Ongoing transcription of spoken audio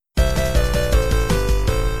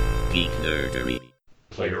Geek Nerdery.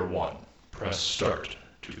 Player 1, press start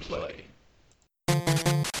to play.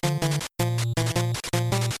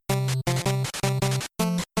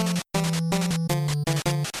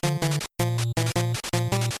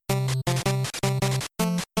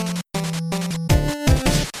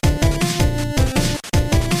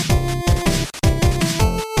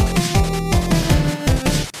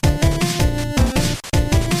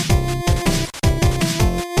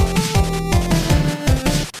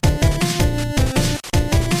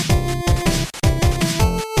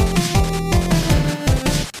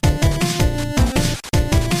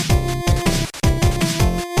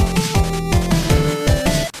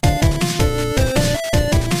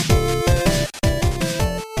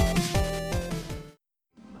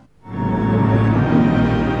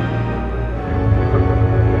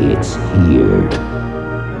 It's here.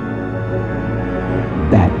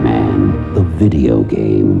 Batman, the video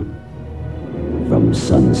game. From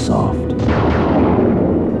Sunsoft.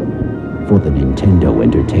 For the Nintendo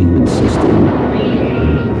Entertainment System.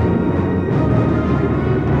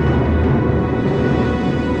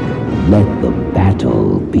 Let the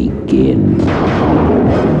battle begin.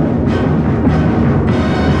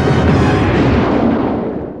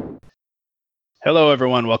 Hello,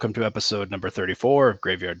 everyone. Welcome to episode number 34 of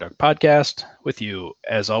Graveyard Duck Podcast. With you,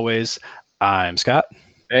 as always, I'm Scott.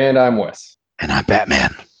 And I'm Wes. And I'm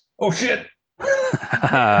Batman. Oh, shit.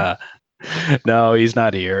 No, he's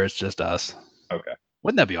not here. It's just us. Okay.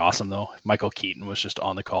 Wouldn't that be awesome, though, if Michael Keaton was just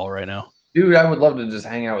on the call right now? Dude, I would love to just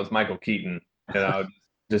hang out with Michael Keaton.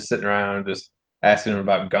 Just sitting around, just asking him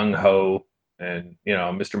about Gung Ho and,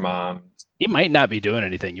 Mr. Mom. He might not be doing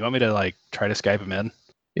anything. You want me to, try to Skype him in?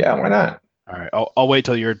 Yeah, why not? All right. I'll wait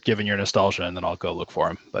till you're giving your nostalgia, and then I'll go look for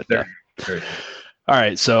him. But Sure. All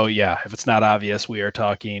right. So, yeah, if it's not obvious, we are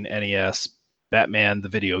talking NES Batman, the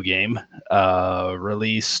video game,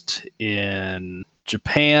 released in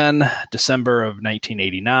Japan, December of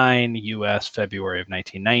 1989, US, February of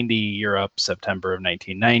 1990, Europe, September of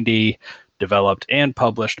 1990, developed and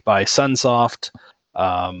published by Sunsoft.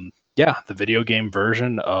 The video game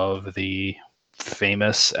version of the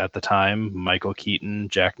famous, at the time, Michael Keaton,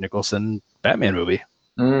 Jack Nicholson Batman movie.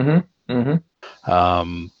 Mm-hmm.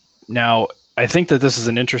 Mm-hmm. Now, I think that this is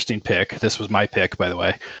an interesting pick. This was my pick, by the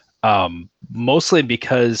way. Mostly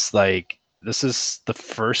because this is the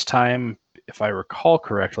first time, if I recall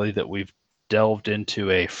correctly, that we've delved into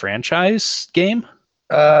a franchise game.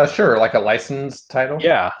 Sure, like a licensed title.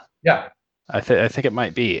 Yeah. I think it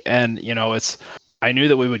might be. And I knew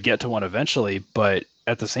that we would get to one eventually, but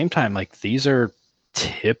at the same time, these are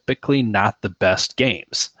typically not the best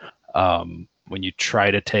games. When you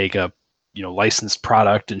try to take a licensed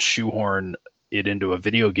product and shoehorn it into a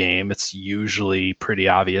video game, it's usually pretty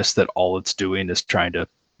obvious that all it's doing is trying to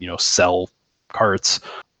sell carts.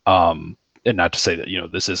 And not to say that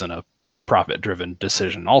this isn't a profit-driven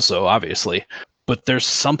decision also, obviously, but there's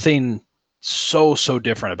something so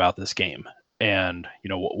different about this game. And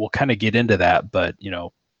we'll kind of get into that, but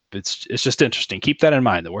it's just interesting. Keep that in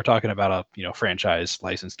mind that we're talking about a franchise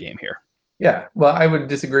licensed game here. Yeah, well, I would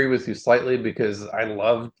disagree with you slightly because I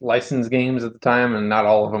loved licensed games at the time, and not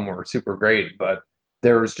all of them were super great, but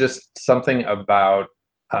there was just something about,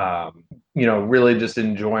 really just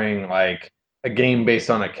enjoying a game based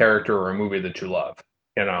on a character or a movie that you love,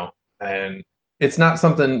 and it's not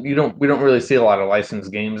something we don't really see a lot of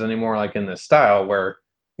licensed games anymore, in this style where,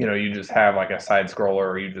 you just have a side scroller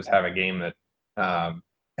or you just have a game that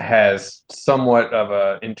has somewhat of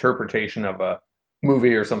a interpretation of a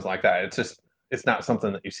movie or something like that. It's not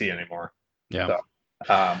something that you see anymore. Yeah.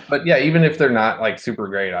 So, but yeah, even if they're not super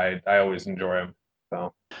great, I always enjoy them.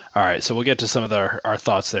 So. All right, so we'll get to some of our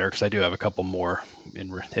thoughts there because I do have a couple more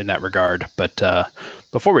in that regard. But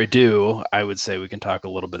before we do, I would say we can talk a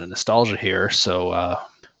little bit of nostalgia here. So,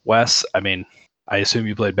 Wes, I assume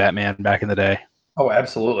you played Batman back in the day. Oh,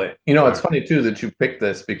 absolutely. It's funny too that you picked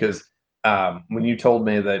this because when you told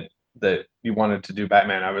me that you wanted to do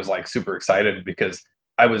Batman, I was super excited because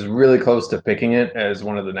I was really close to picking it as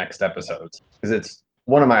one of the next episodes because it's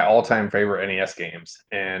one of my all-time favorite NES games.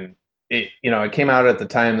 And it came out at the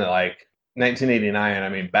time that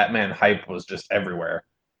 1989, Batman hype was just everywhere.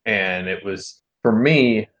 And it was, for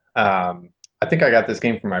me, I think I got this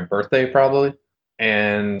game for my birthday probably.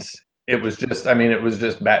 And it was just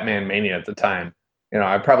Batman mania at the time.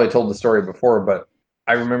 I probably told the story before, but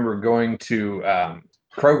I remember going to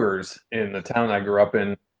Kroger's in the town I grew up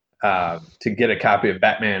in to get a copy of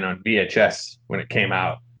Batman on VHS when it came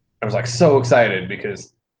out. I was so excited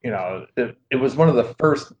because it was one of the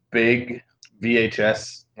first big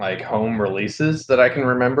VHS home releases that I can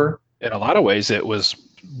remember. In a lot of ways, it was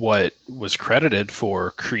what was credited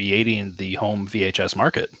for creating the home VHS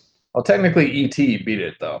market. Well, technically, E.T. beat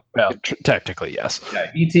it though. Well, technically, yes.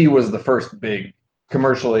 Yeah, E.T. was the first big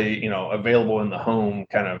commercially, available in the home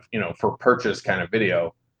kind of, for purchase kind of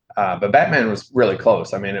video. But Batman was really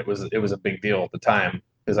close. I mean, it was a big deal at the time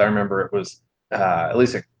because I remember it was at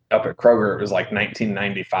least up at Kroger, it was like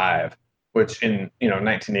 1995, which in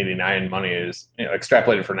 1989 money is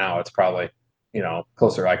extrapolated for now. It's probably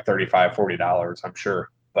closer to like $35-$40, I'm sure.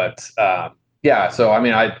 But yeah, so I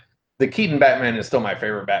mean, the Keaton Batman is still my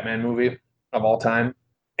favorite Batman movie of all time.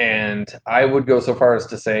 And I would go so far as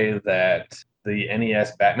to say that the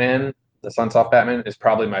NES Batman, the Sunsoft Batman, is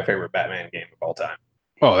probably my favorite Batman game of all time.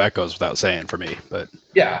 Oh, that goes without saying for me. But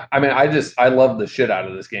yeah, I mean, I love the shit out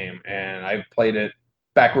of this game, and I've played it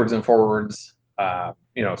backwards and forwards,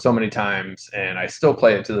 so many times, and I still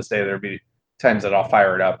play it to this day. There'll be times that I'll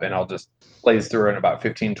fire it up and I'll just blaze through it in about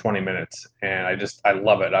 15-20 minutes, and I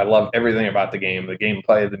love it. I love everything about the game, the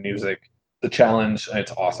gameplay, the music, the challenge.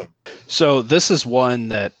 It's awesome. So this is one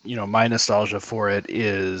that, my nostalgia for it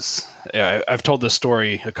is, I've told this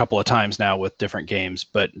story a couple of times now with different games,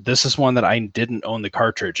 but this is one that I didn't own the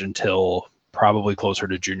cartridge until probably closer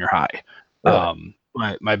to junior high. Really?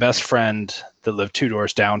 My best friend that lived 2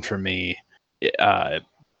 doors down from me,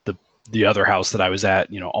 the other house that I was at,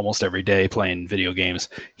 almost every day playing video games,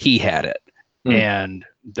 he had it. And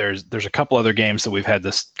there's a couple other games that we've had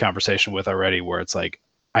this conversation with already where it's like,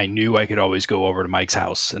 I knew I could always go over to Mike's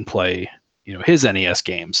house and play, his NES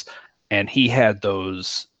games. And he had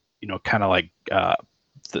those, kind of like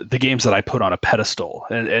the games that I put on a pedestal.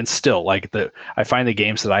 And still, like, I find the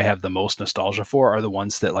games that I have the most nostalgia for are the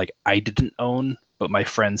ones that, like, I didn't own, but my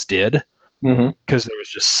friends did. Because there was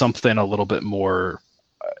just something a little bit more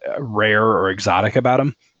rare or exotic about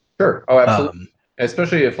them. Sure. Oh, absolutely.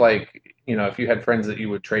 Especially if, like, if you had friends that you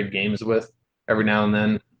would trade games with every now and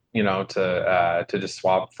then, to just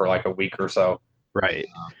swap for like a week or so. Right.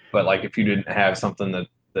 But like if you didn't have something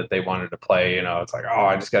that they wanted to play, it's like, oh,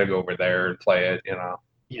 I just got to go over there and play it,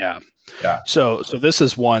 Yeah. Yeah. So this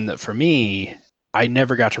is one that for me, I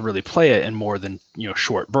never got to really play it in more than,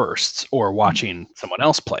 short bursts or watching someone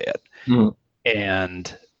else play it.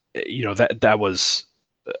 And, that was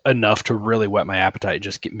enough to really whet my appetite,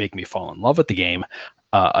 just make me fall in love with the game.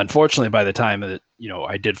 Unfortunately, by the time that,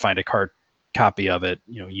 I did find a copy of it,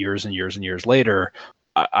 years and years and years later,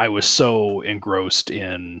 I was so engrossed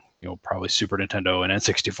in, probably Super Nintendo and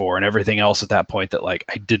N64 and everything else at that point that, like,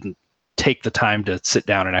 I didn't take the time to sit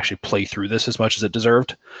down and actually play through this as much as it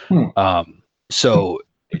deserved. So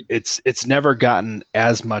it's never gotten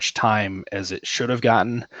as much time as it should have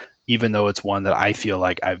gotten, even though it's one that I feel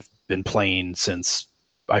like I've been playing since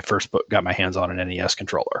I first got my hands on an NES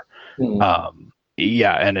controller.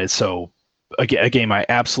 Yeah, and it's so a game I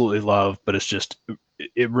absolutely love, but it's just,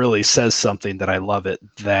 it really says something that I love it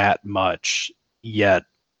that much, yet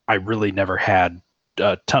I really never had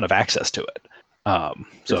a ton of access to it. So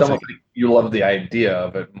it's almost like you love the idea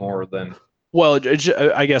of it more than... Well,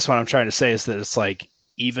 I guess what I'm trying to say is that it's like,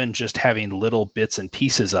 even just having little bits and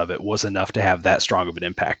pieces of it was enough to have that strong of an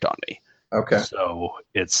impact on me. Okay. So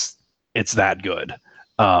it's that good.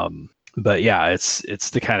 But yeah, it's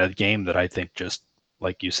the kind of game that I think, just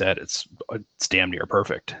like you said, it's damn near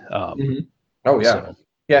perfect. Oh yeah. So.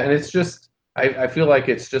 Yeah. And it's just, I feel like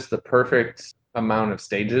it's just the perfect amount of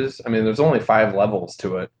stages. I mean, there's only 5 levels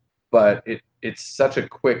to it, but it's such a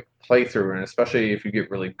quick playthrough, and especially if you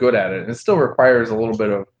get really good at it. And it still requires a little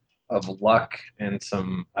bit of luck and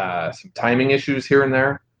some timing issues here and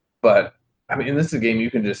there. But I mean, this is a game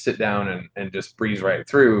you can just sit down and just breeze right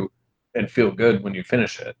through and feel good when you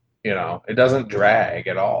finish it. It doesn't drag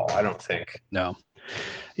at all, I don't think. No.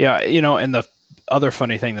 Yeah, and the other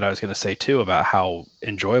funny thing that I was going to say too about how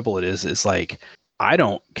enjoyable it is like, I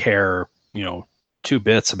don't care, 2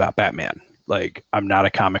 bits about Batman. Like, I'm not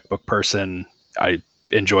a comic book person. I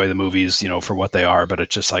enjoy the movies, for what they are, but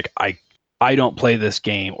it's just like, I don't play this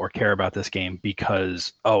game or care about this game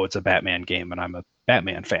because, it's a Batman game and I'm a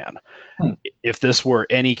Batman fan. If this were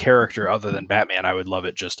any character other than Batman, I would love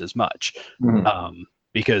it just as much.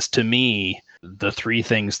 Because to me, the 3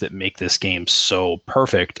 things that make this game so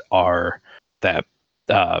perfect are that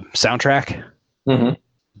soundtrack,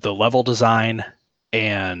 the level design,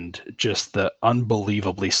 and just the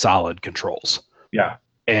unbelievably solid controls. Yeah.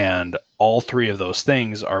 And all 3 of those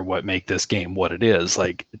things are what make this game what it is.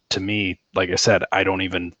 Like, to me, like I said, I don't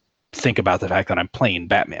even think about the fact that I'm playing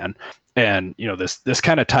Batman. And, this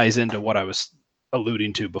kind of ties into what I was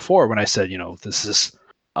alluding to before when I said, this is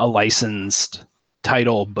a licensed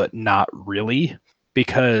title, but not really,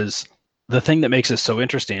 because the thing that makes it so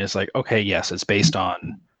interesting is like, okay, yes, it's based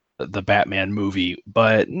on the Batman movie,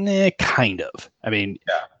 but kind of. I mean,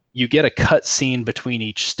 Yeah. you get a cut scene between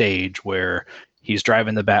each stage where he's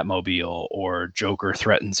driving the Batmobile or Joker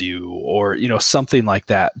threatens you or something like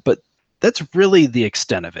that, but that's really the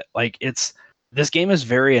extent of it. Like this game is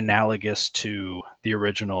very analogous to the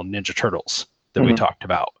original Ninja Turtles that we Mhm. talked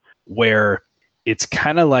about, where it's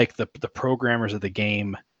kind of like the programmers of the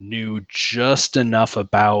game knew just enough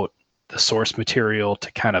about the source material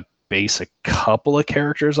to kind of base a couple of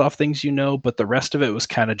characters off things, but the rest of it was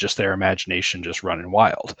kind of just their imagination just running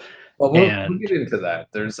wild. Well, we'll And get into that.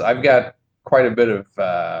 I've got quite a bit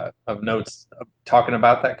of notes talking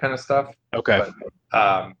about that kind of stuff. okay.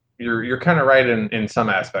 But you're kind of right in some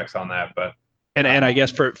aspects on that. But And I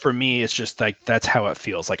guess for me, it's just like that's how it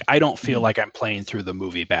feels. Like I don't feel like I'm playing through the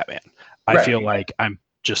movie Batman. I Right. feel like I'm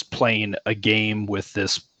just playing a game with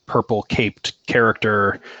this purple caped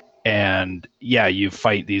character, and yeah, you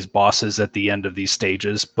fight these bosses at the end of these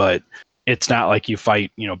stages, but it's not like you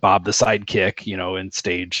fight, Bob the sidekick, in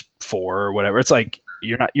stage 4 or whatever. It's like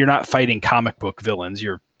you're not fighting comic book villains.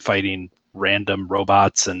 You're fighting random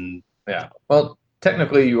robots and yeah, well,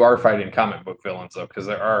 technically you are fighting comic book villains though, because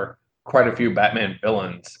there are quite a few Batman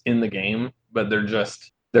villains in the game, but they're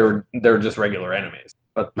just regular enemies.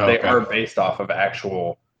 But they Okay. are based off of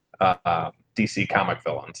actual DC comic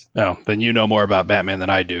villains. Oh, then you know more about Batman than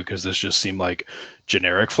I do, because this just seemed like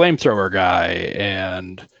generic flamethrower guy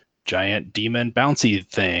and giant demon bouncy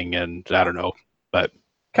thing, and I don't know, but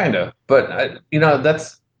Kind of, but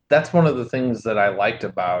that's one of the things that I liked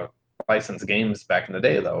about licensed games back in the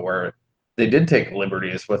day, though, where they did take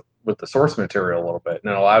liberties with the source material a little bit,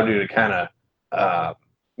 and it allowed you to kind of,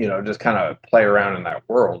 just kind of play around in that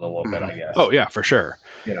world a little bit, I guess. oh yeah, for sure.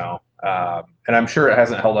 And I'm sure it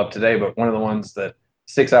hasn't held up today, but one of the ones that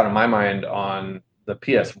sticks out in my mind on the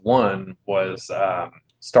PS1 was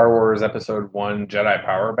Star Wars Episode 1 Jedi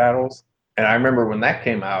Power Battles. And I remember when that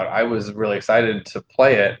came out, I was really excited to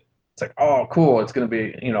play it. It's like, oh, cool. It's going to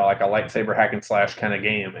be, like a lightsaber hack and slash kind of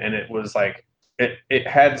game. And it was like, it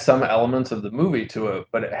had some elements of the movie to it,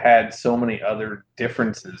 but it had so many other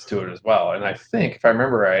differences to it as well. And I think, if I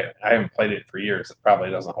remember right, I haven't played it for years. It probably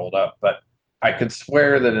doesn't hold up, but I could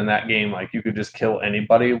swear that in that game, like you could just kill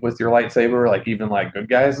anybody with your lightsaber, like even like good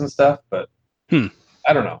guys and stuff. But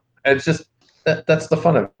I don't know. It's just that's the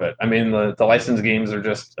fun of it. I mean, the licensed games are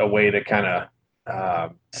just a way to kind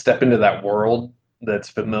of step into that world that's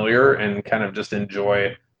familiar and kind of just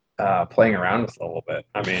enjoy playing around with it a little bit.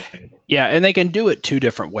 I mean, yeah, and they can do it two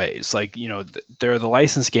different ways. Like, they're the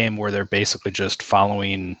licensed game where they're basically just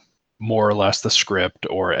following more or less the script,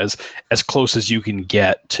 or as close as you can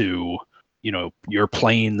get to, you're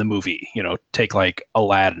playing the movie. Take like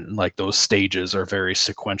Aladdin, like those stages are very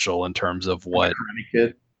sequential in terms of what. Karate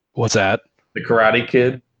Kid. What's that? The Karate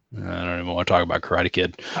Kid. I don't even want to talk about Karate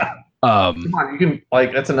Kid. Come on, you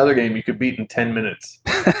can that's another game you could beat in 10 minutes.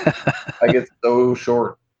 Like it's so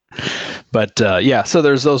short. But yeah, so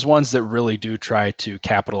there's those ones that really do try to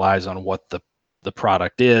capitalize on what the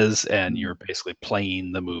product is, and you're basically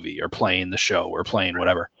playing the movie or playing the show or playing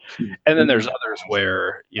whatever. And then there's others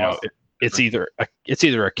where it's either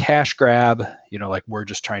a cash grab, like we're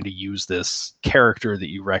just trying to use this character that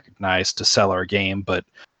you recognize to sell our game, but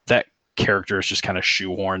that character is just kind of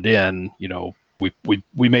shoehorned in.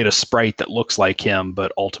 We made a sprite that looks like him,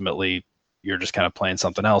 but ultimately you're just kind of playing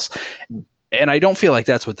something else. And I don't feel like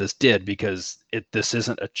that's what this did, because this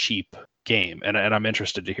isn't a cheap game. And I'm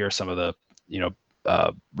interested to hear some of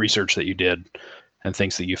the research that you did and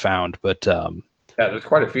things that you found. But yeah, there's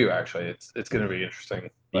quite a few actually. It's going to be interesting.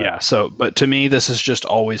 But. Yeah. But to me, this has just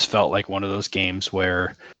always felt like one of those games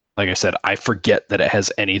where, like I said, I forget that it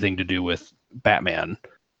has anything to do with Batman,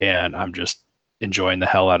 and I'm just enjoying the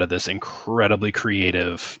hell out of this incredibly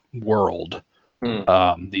creative world.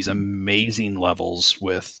 These amazing levels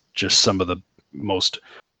with just some of the most,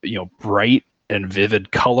 bright and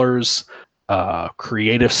vivid colors,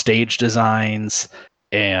 creative stage designs,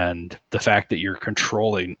 and the fact that you're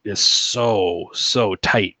controlling is so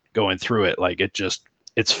tight going through it. Like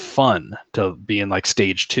it's fun to be in like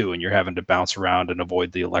stage 2 and you're having to bounce around and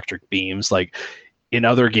avoid the electric beams. Like in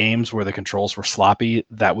other games where the controls were sloppy,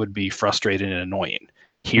 that would be frustrating and annoying.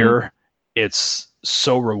 Here, it's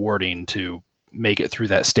so rewarding to make it through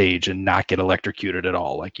that stage and not get electrocuted at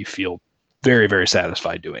all. Like you feel very, very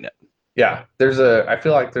satisfied doing it. Yeah, I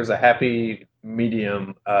feel like there's a happy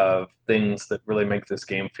medium of things that really make this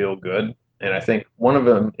game feel good. And I think one of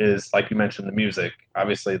them is, like you mentioned, the music.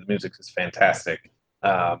 Obviously, the music is fantastic.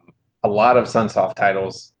 A lot of Sunsoft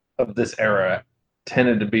titles of this era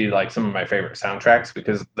tended to be like some of my favorite soundtracks,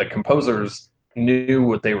 because the composers knew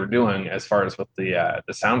what they were doing as far as with the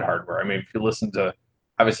sound hardware. I mean, if you listen to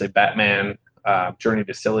obviously Batman, Journey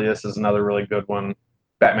to Silius is another really good one.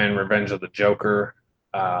 Batman Revenge of the Joker.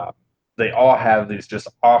 They all have these just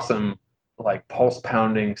awesome, like pulse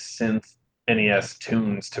pounding synth NES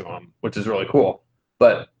tunes to them, which is really cool.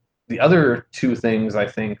 But the other two things I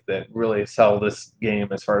think that really sell this game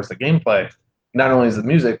as far as the gameplay, not only is the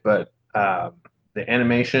music, but the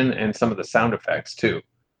animation and some of the sound effects too.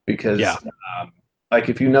 Because Yeah. like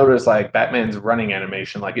if you notice like Batman's running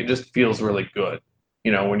animation, like it just feels really good.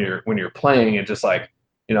 You know, when you're playing, it just like,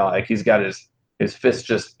 you know, like he's got his fist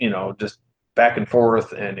just, you know, just back and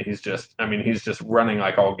forth, and he's just, I mean, he's just running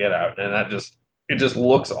like all get out, and it just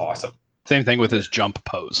looks awesome. Same thing with his jump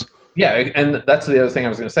pose. Yeah, and that's the other thing I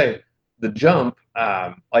was going to say. The jump,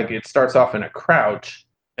 like it starts off in a crouch,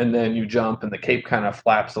 and then you jump, and the cape kind of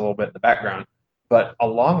flaps a little bit in the background. But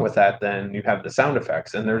along with that, then you have the sound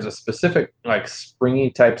effects, and there's a specific like springy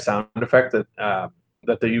type sound effect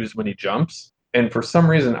that they use when he jumps. And for some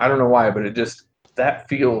reason, I don't know why, but it just that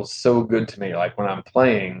feels so good to me. Like when I'm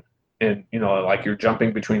playing, and you know, like you're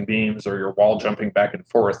jumping between beams or you're wall jumping back and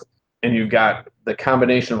forth, and you've got the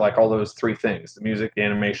combination of like all those three things: the music, the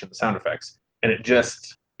animation, the sound effects, and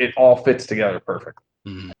it all fits together perfectly.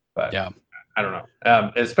 Mhm. But Yeah. I don't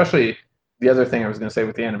know. Especially the other thing I was going to say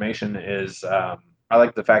with the animation is I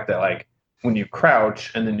like the fact that like when you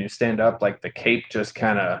crouch and then you stand up, like the cape just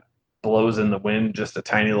kind of blows in the wind just a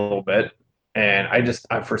tiny little bit. And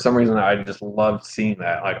for some reason, I just loved seeing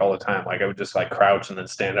that like all the time. Like I would just like crouch and then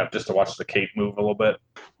stand up just to watch the cape move a little bit.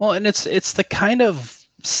 Well, and it's the kind of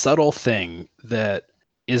subtle thing that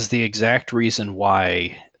is the exact reason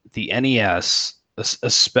why the NES,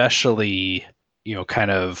 especially, you know,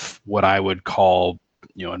 kind of what I would call,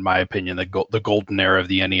 you know, in my opinion, the golden era of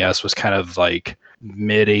the NES was kind of like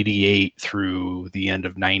mid '88 through the end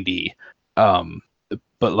of '90.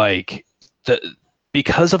 But like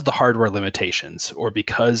because of the hardware limitations, or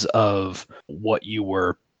because of what you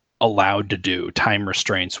were allowed to do, time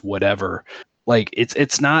restraints, whatever, like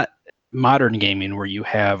it's not modern gaming where you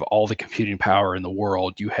have all the computing power in the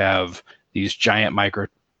world. You have these giant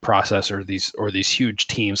microprocessor, these huge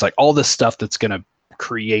teams, like all this stuff that's going to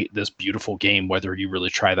create this beautiful game, whether you really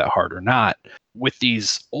try that hard or not. With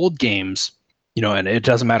these old games, you know, and it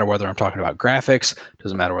doesn't matter whether I'm talking about graphics,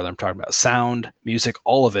 doesn't matter whether I'm talking about sound, music,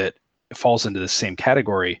 all of it falls into the same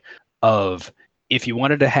category of if you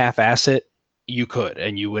wanted to half-ass it, you could,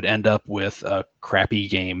 and you would end up with a crappy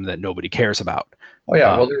game that nobody cares about. Oh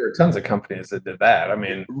yeah, well there were tons of companies that did that. I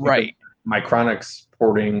mean, right. Micronix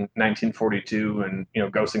porting 1942 and you know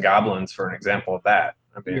Ghosts and Goblins for an example of that.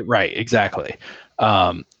 I mean, right, exactly.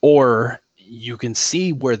 Or you can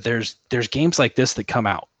see where there's games like this that come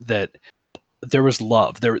out that there was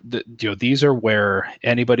love. You know, these are where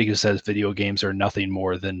anybody who says video games are nothing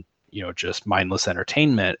more than, you know, just mindless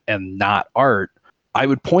entertainment and not art, I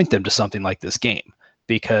would point them to something like this game,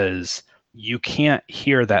 because you can't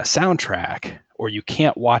hear that soundtrack, or you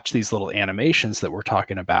can't watch these little animations that we're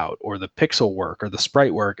talking about, or the pixel work or the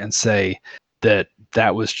sprite work, and say that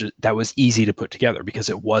was easy to put together, because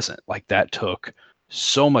it wasn't. Like that took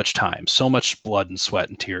so much time, so much blood and sweat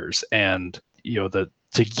and tears, and you know,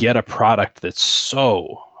 to get a product that's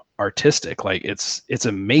so artistic, like it's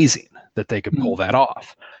amazing that they could pull that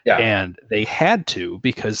off. Yeah. And they had to,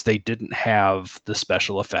 because they didn't have the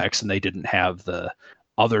special effects and they didn't have the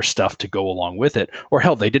other stuff to go along with it. Or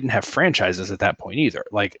hell, they didn't have franchises at that point either.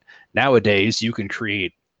 Like nowadays you can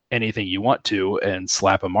create anything you want to and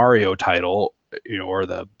slap a Mario title, you know, or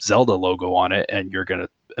the Zelda logo on it, and you're going to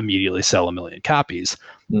immediately sell 1 million copies.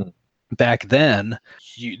 Back then,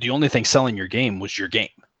 the only thing selling your game was your game,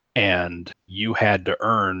 and you had to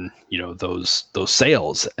earn, you know, those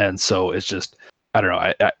sales. And so it's just, I don't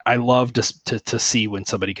know. I love to see when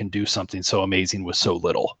somebody can do something so amazing with so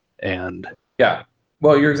little. And yeah,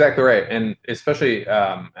 well, you're exactly right, and especially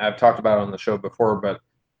I've talked about it on the show before, but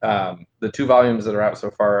the 2 volumes that are out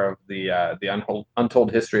so far of the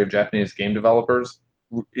Untold History of Japanese Game Developers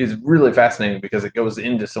is really fascinating, because it goes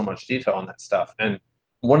into so much detail on that stuff. And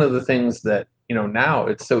one of the things that, you know, now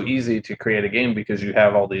it's so easy to create a game because you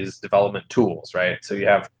have all these development tools, right? So you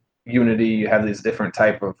have Unity, you have these different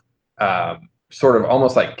type of sort of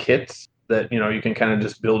almost like kits that, you know, you can kind of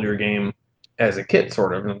just build your game as a kit,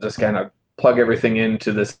 sort of, and just kind of plug everything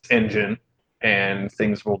into this engine and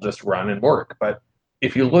things will just run and work. But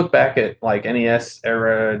if you look back at like NES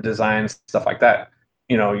era designs, stuff like that,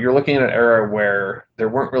 you know, you're looking at an era where there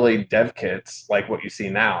weren't really dev kits like what you see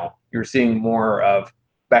now. You're seeing more of,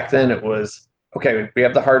 back then it was, okay, we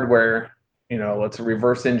have the hardware, you know, let's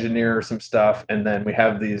reverse engineer some stuff, and then we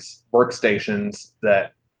have these workstations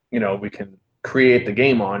that, you know, we can create the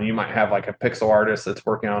game on. You might have like a pixel artist that's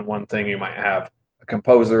working on one thing. You might have a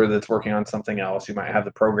composer that's working on something else. You might have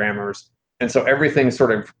the programmers. And so everything's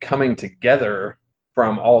sort of coming together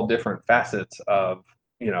from all different facets of,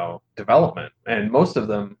 development. And most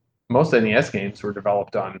NES games were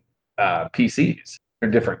developed on PCs or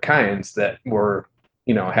different kinds that were,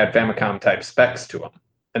 had Famicom type specs to them.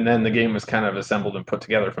 And then the game was kind of assembled and put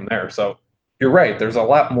together from there. So you're right. There's a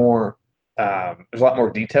lot more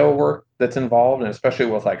detail work that's involved, and especially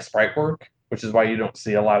with like sprite work, which is why you don't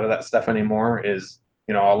see a lot of that stuff anymore. Is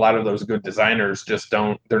a lot of those good designers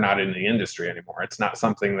they're not in the industry anymore. It's not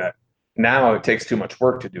something that now it takes too much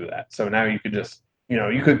work to do that. So now you could just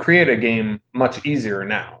you could create a game much easier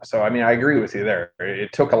now. So I mean, I agree with you there.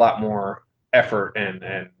 It took a lot more effort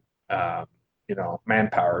and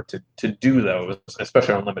manpower to do those,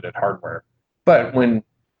 especially on limited hardware. But when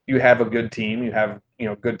you have a good team, you have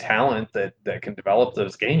good talent that can develop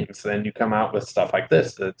those games, then you come out with stuff like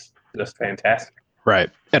this that's just fantastic.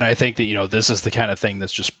 Right. And I think that this is the kind of thing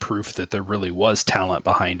that's just proof that there really was talent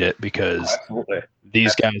behind it, because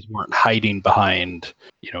these guys weren't hiding behind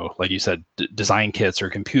like you said, design kits or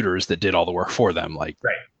computers that did all the work for them. Like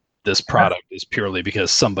this product is purely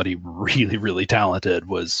because somebody really, really talented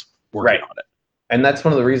was working on it. And that's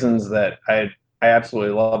one of the reasons that I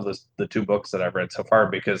absolutely love the two books that I've read so far,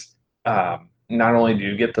 because not only do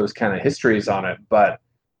you get those kind of histories on it, but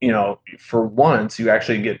for once you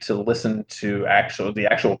actually get to listen to the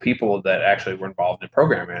actual people that actually were involved in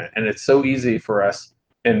programming it. And it's so easy for us.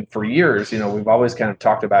 And for years, we've always kind of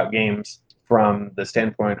talked about games from the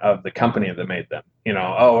standpoint of the company that made them.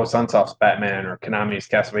 Sunsoft's Batman or Konami's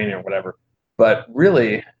Castlevania or whatever. But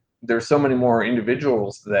really, there's so many more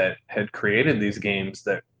individuals that had created these games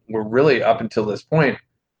that were really, up until this point,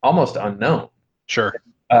 almost unknown. Sure.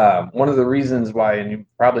 One of the reasons why, and you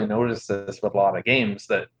probably noticed this with a lot of games,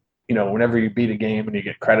 that whenever you beat a game and you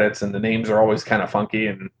get credits and the names are always kind of funky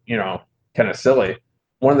and kind of silly.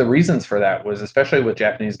 One of the reasons for that was, especially with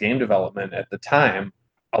Japanese game development at the time,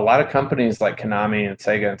 a lot of companies like Konami and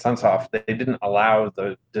Sega and Sunsoft, they didn't allow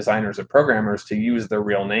the designers and programmers to use their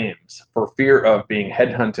real names for fear of being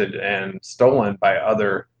headhunted and stolen by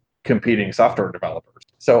other competing software developers.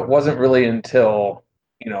 So it wasn't really until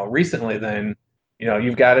recently then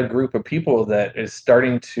you've got a group of people that is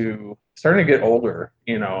starting to get older,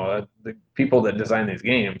 the people that design these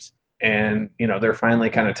games, and they're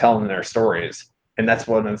finally kind of telling their stories. And that's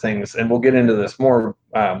one of the things, and we'll get into this more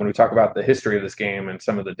when we talk about the history of this game and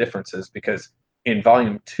some of the differences, because in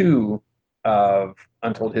volume 2 of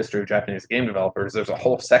Untold History of Japanese Game Developers, there's a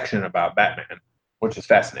whole section about Batman, which is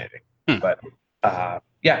fascinating. But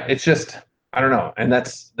it's just, I don't know. And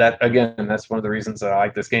that's one of the reasons that I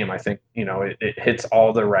like this game. I think, it hits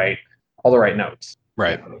all the right notes.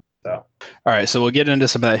 Right. So, all right. So we'll get into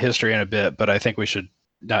some of that history in a bit, but I think we should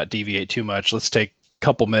not deviate too much. Let's take a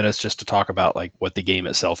couple minutes just to talk about like what the game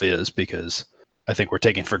itself is, because I think we're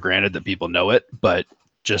taking for granted that people know it, but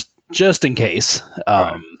just in case.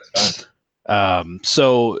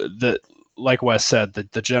 So like Wes said,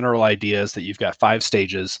 the general idea is that you've got 5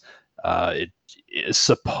 stages. It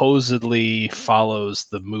supposedly follows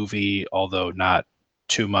the movie, although not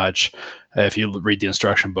too much. If you read the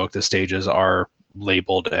instruction book, the stages are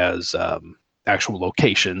labeled as actual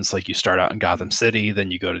locations. Like you start out in Gotham City,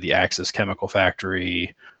 then you go to the Axis Chemical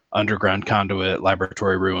Factory, Underground Conduit,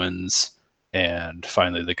 Laboratory Ruins, and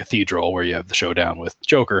finally the Cathedral, where you have the showdown with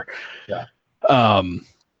Joker. Yeah.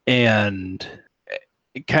 And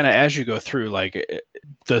kind of as you go through, like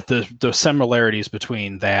the similarities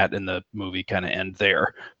between that and the movie kind of end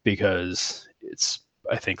there, because it's,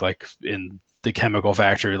 I think, like in the Chemical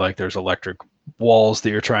Factory, like there's electric walls that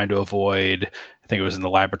you're trying to avoid. I think it was in the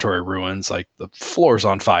Laboratory Ruins, like the floor's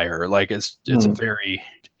on fire. Like it's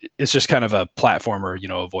just kind of a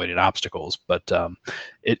platformer, avoiding obstacles. But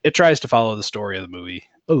it tries to follow the story of the movie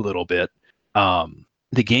a little bit.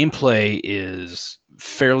 The gameplay is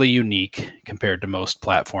fairly unique compared to most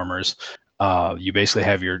platformers. You basically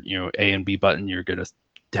have your A and B button. You're going to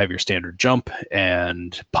have your standard jump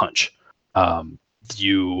and punch.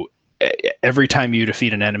 Every time you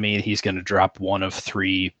defeat an enemy, he's going to drop one of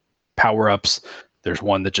 3 power-ups. There's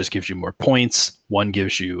one that just gives you more points, one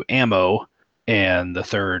gives you ammo, and the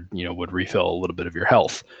third would refill a little bit of your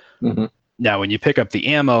health. Mm-hmm. Now, when you pick up the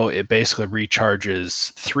ammo, it basically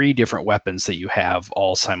recharges 3 different weapons that you have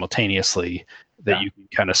all simultaneously that you can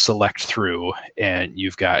kind of select through, and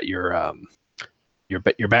you've got your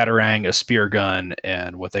batarang, a spear gun,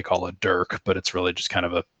 and what they call a dirk, but it's really just kind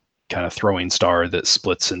of throwing star that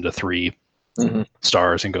splits into 3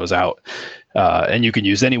 stars and goes out. And you can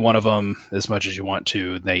use any one of them as much as you want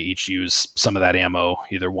to. They each use some of that ammo,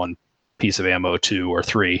 either 1 piece of ammo, 2 or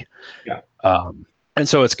 3. Yeah. And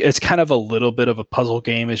so it's kind of a little bit of a puzzle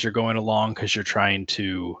game as you're going along because you're trying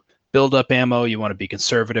to build up ammo. You want to be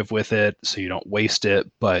conservative with it so you don't waste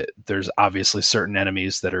it. But there's obviously certain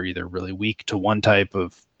enemies that are either really weak to one type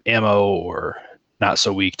of ammo or not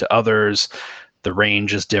so weak to others. The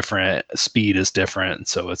range is different, speed is different.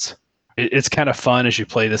 So it's kind of fun as you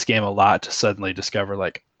play this game a lot to suddenly discover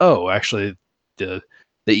like, oh, actually the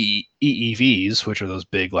EEVs, which are those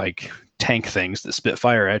big like tank things that spit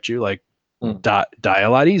fire at you, like die a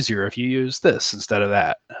lot easier if you use this instead of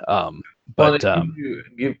that.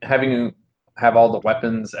 Having you have all the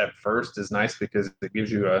weapons at first is nice because it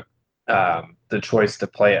gives you the choice to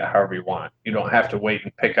play it however you want. You don't have to wait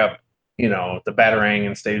and pick up, the batarang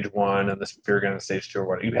in stage 1 and the spear gun in stage 2 or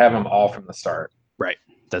whatever. You have them all from the start. Right.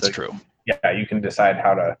 That's true. Yeah, you can decide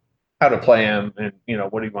how to play them and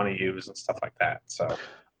what do you want to use and stuff like that. So,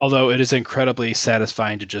 although it is incredibly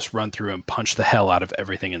satisfying to just run through and punch the hell out of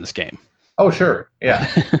everything in this game. Oh, sure. Yeah.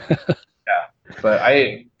 Yeah. But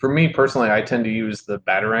for me personally, I tend to use the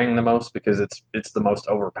batarang the most because it's the most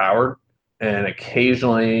overpowered, and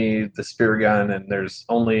occasionally the spear gun, and there's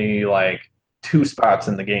only like 2 spots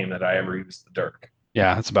in the game that I ever use the dirk.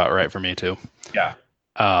 Yeah, that's about right for me too. Yeah.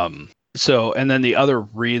 So, and then the other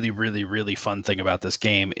really, really, really fun thing about this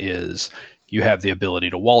game is you have the ability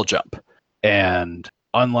to wall jump. And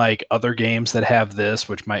unlike other games that have this,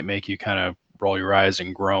 which might make you kind of roll your eyes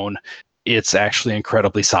and groan, it's actually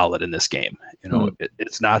incredibly solid in this game.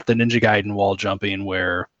 It's not the Ninja Gaiden wall jumping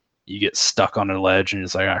where you get stuck on a ledge and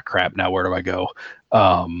it's like, oh crap, now where do I go?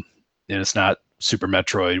 And it's not Super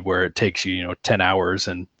Metroid where it takes you, 10 hours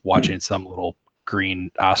and watching some little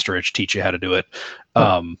green ostrich teach you how to do it.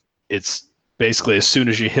 It's basically as soon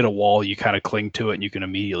as you hit a wall, you kind of cling to it and you can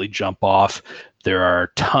immediately jump off. There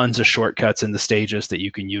are tons of shortcuts in the stages that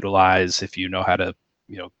you can utilize if you know how to,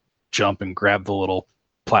 jump and grab the little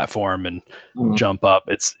platform and jump up.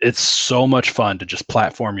 It's so much fun to just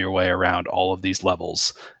platform your way around all of these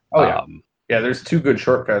levels. Oh yeah. Yeah, there's 2 good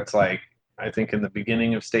shortcuts. Like I think in the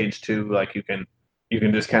beginning of stage 2, like you can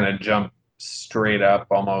just kind of jump straight up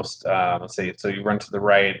almost. Let's see. So you run to the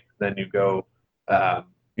right, then you go,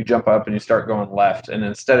 you jump up and you start going left. And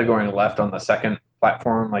instead of going left on the second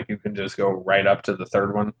platform, like you can just go right up to the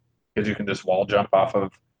third one because you can just wall jump off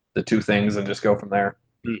of the 2 things and just go from there.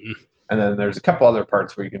 Mm-hmm. And then there's a couple other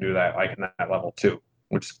parts where you can do that, like in that level too,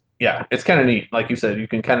 which, yeah, it's kind of neat. Like you said, you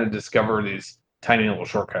can kind of discover these tiny little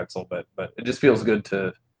shortcuts a little bit, but it just feels good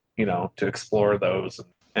to, to explore those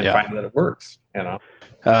and find that it works,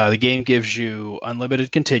 The game gives you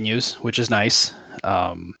unlimited continues, which is nice.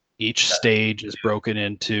 Each stage is broken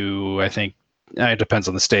into, I think, it depends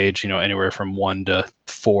on the stage, anywhere from 1 to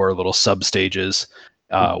 4 little sub stages.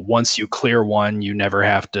 Once you clear one, you never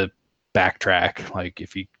have to backtrack. Like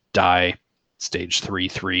if you die stage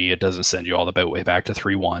 3-3, it doesn't send you all the way back to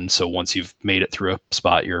 3-1. So once you've made it through a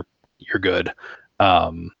spot, you're good.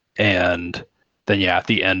 And then at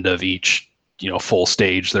the end of each full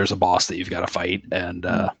stage, there's a boss that you've got to fight, and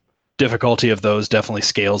difficulty of those definitely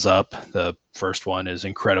scales up. The first one is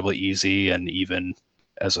incredibly easy, and even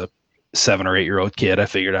as a 7 or 8 year old kid, I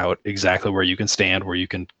figured out exactly where you can stand, where you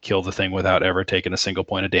can kill the thing without ever taking a single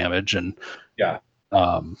point of damage, and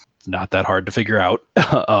not that hard to figure out.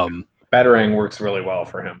 Batarang works really well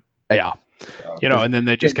for him. Yeah. And then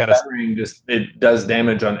they just kind of it does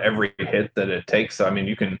damage on every hit that it takes. So I mean,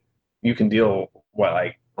 you can deal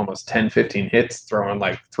like almost 10-15 hits throwing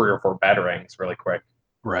like 3 or 4 batarangs really quick.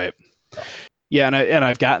 Right. Yeah, and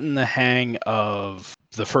I've gotten the hang of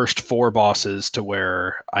the first 4 bosses to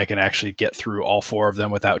where I can actually get through all 4 of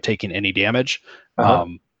them without taking any damage.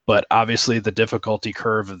 But obviously the difficulty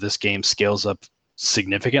curve of this game scales up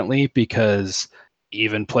significantly because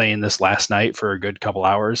even playing this last night for a good couple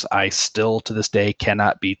hours, I still to this day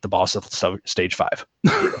cannot beat the boss of stage 5.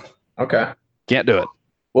 Okay. Can't do it.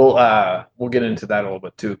 Well, we'll get into that a little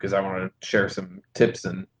bit too, because I want to share some tips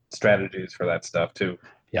and strategies for that stuff too.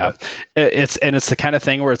 Yeah. It's the kind of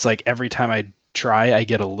thing where it's like every time I try, I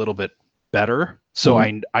get a little bit better. So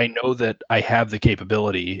I know that I have the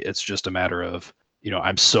capability. It's just a matter of,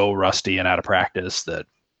 I'm so rusty and out of practice that,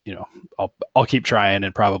 I'll keep trying,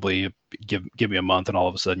 and probably give me a month, and all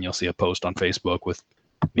of a sudden you'll see a post on Facebook with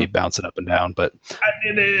me bouncing up and down. But I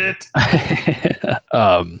did it.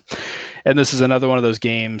 And this is another one of those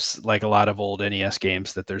games, like a lot of old NES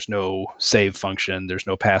games, that there's no save function, there's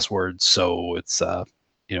no passwords, so it's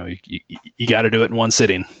you got to do it in one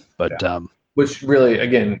sitting. But which really,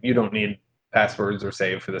 again, you don't need passwords or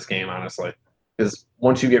save for this game, honestly, because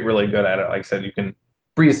once you get really good at it, like I said, you can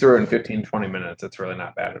breeze through it in 15-20 minutes. It's really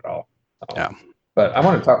not bad at all. Yeah. But I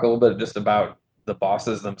want to talk a little bit just about the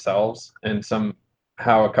bosses themselves and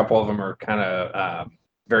how a couple of them are kind of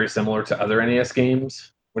very similar to other NES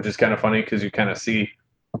games, which is kind of funny because you kind of see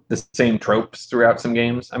the same tropes throughout some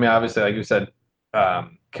games. I mean, obviously, like you said,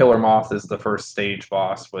 Killer Moth is the first stage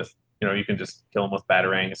boss with, you can just kill him with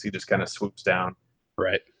batarangs. He just kind of swoops down.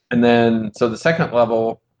 Right. And then, so the second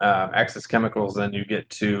level, Axis Chemicals, then you get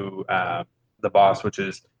to the boss, which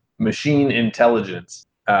is Machine Intelligence,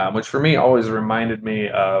 which for me always reminded me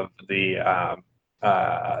of the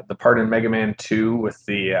part in Mega Man 2 with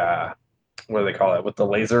the, what do they call it, with the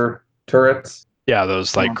laser turrets. Yeah,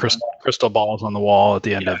 those like crystal balls on the wall at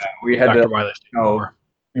the end of we had Dr. to Wily's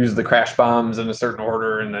use the crash bombs in a certain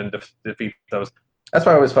order and then defeat those. That's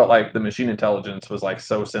why I always felt like the Machine Intelligence was like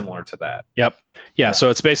so similar to that. Yep. Yeah, so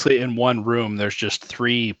it's basically in one room, there's just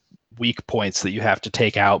 3 weak points that you have to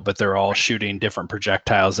take out, but they're all shooting different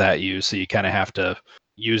projectiles at you, so you kind of have to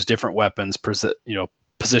use different weapons,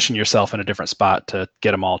 position yourself in a different spot to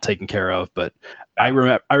get them all taken care of. But I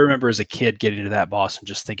remember as a kid getting to that boss and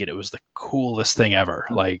just thinking it was the coolest thing ever,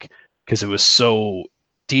 like, because it was so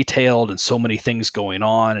detailed and so many things going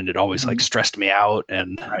on, and it always like stressed me out.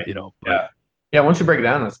 And yeah, once you break it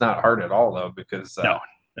down, it's not hard at all though, because no.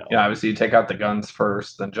 Obviously you take out the guns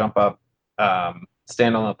first, then jump up,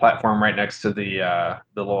 stand on the platform right next to the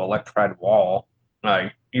little electrified wall.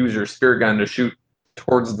 Use your spear gun to shoot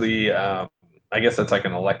towards the I guess that's like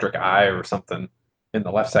an electric eye or something in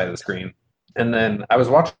the left side of the screen. And then I was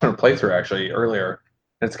watching a playthrough actually earlier.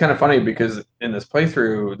 And it's kind of funny because in this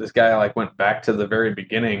playthrough, this guy like went back to the very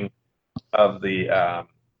beginning of the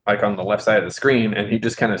like on the left side of the screen, and he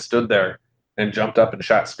just kind of stood there and jumped up and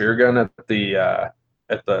shot spear gun at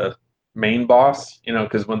the main boss,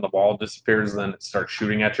 because when the wall disappears, then it starts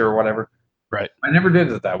shooting at you or whatever. Right. I never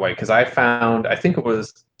did it that way because I think it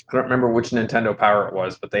was, I don't remember which Nintendo Power it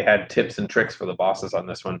was, but they had tips and tricks for the bosses on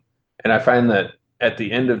this one. And I find that at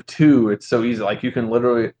the end of 2, it's so easy. Like you can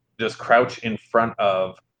literally just crouch in front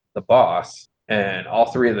of the boss and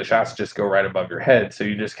all 3 of the shots just go right above your head. So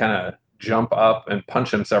you just kind of jump up and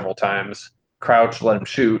punch him several times, crouch, let him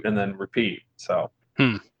shoot, and then repeat. So,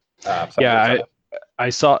 I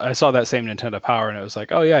saw that same Nintendo Power, and it was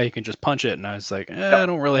like, oh yeah, you can just punch it, and I was like, I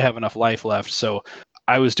don't really have enough life left. So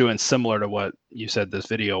I was doing similar to what you said this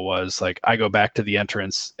video was. Like I go back to the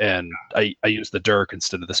entrance and I use the dirk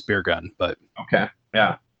instead of the spear gun. But okay,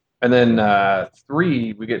 yeah. And then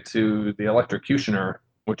 3, we get to the Electrocutioner,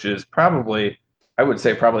 which is probably, I would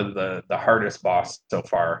say, probably the hardest boss so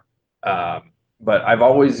far. But I've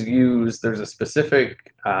always used, there's a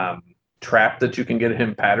specific trap that you can get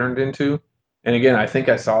him patterned into. And again, I think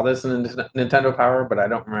I saw this in Nintendo Power, but I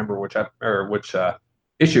don't remember which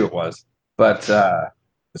issue it was. But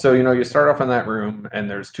so, you start off in that room, and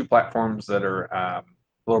there's 2 platforms that are a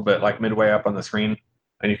little bit like midway up on the screen,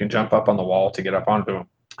 and you can jump up on the wall to get up onto them.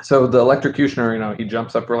 So the Electrocutioner, he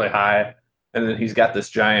jumps up really high, and then he's got this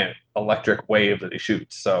giant electric wave that he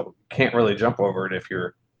shoots. So you can't really jump over it if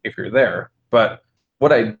you're there. But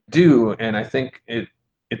what I do, and I think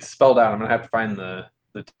it's spelled out, I'm gonna have to find the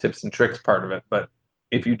tips and tricks part of it. But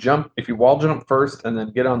if you wall jump first and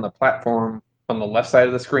then get on the platform on the left side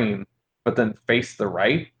of the screen, but then face the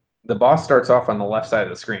right, the boss starts off on the left side of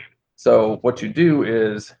the screen. So what you do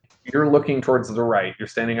is you're looking towards the right, you're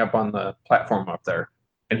standing up on the platform up there,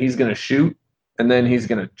 and he's going to shoot, and then he's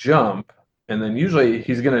going to jump, and then usually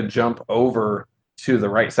he's going to jump over to the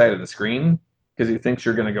right side of the screen because he thinks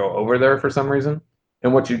you're going to go over there for some reason.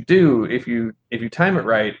 And what you do, if you time it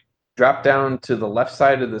right, drop down to the left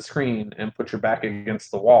side of the screen and put your back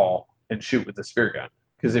against the wall and shoot with the spear gun.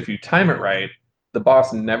 Because if you time it right, the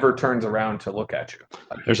boss never turns around to look at you.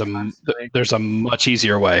 There's a much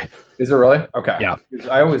easier way. Is there really? Okay. Yeah.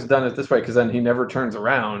 I always done it this way because then he never turns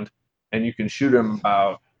around, and you can shoot him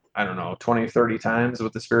about, I don't know, 20, 30 times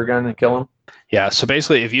with the spear gun and kill him. Yeah. So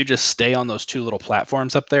basically, if you just stay on those 2 little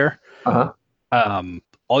platforms up there,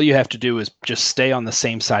 all you have to do is just stay on the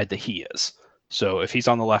same side that he is. So if he's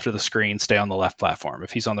on the left of the screen, stay on the left platform.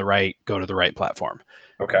 If he's on the right, go to the right platform.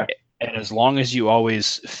 Okay. And as long as you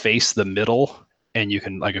always face the middle, and you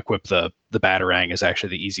can like equip the batarang is actually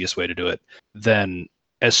the easiest way to do it, then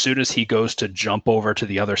as soon as he goes to jump over to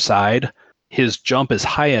the other side, his jump is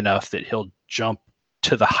high enough that he'll jump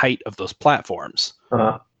to the height of those platforms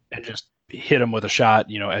and just hit him with a shot,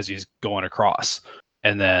 as he's going across.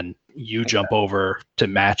 And then you jump over to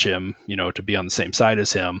match him, to be on the same side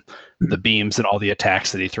as him. The beams and all the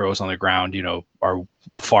attacks that he throws on the ground, are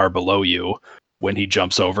far below you. When he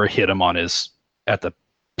jumps over, hit him at the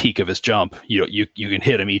peak of his jump. You can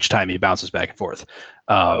hit him each time he bounces back and forth.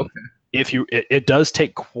 It does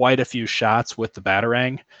take quite a few shots with the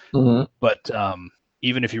batarang, but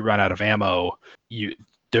even if you run out of ammo,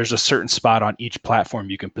 there's a certain spot on each platform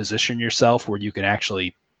you can position yourself where you can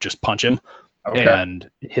actually just punch him, Okay. and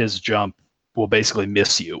his jump will basically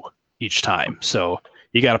miss you each time. So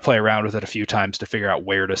you got to play around with it a few times to figure out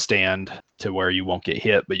where to stand to where you won't get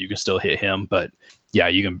hit, but you can still hit him. But yeah,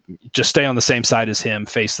 you can just stay on the same side as him,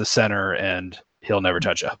 face the center, and he'll never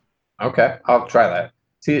touch you. Okay, I'll try that.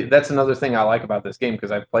 See, that's another thing I like about this game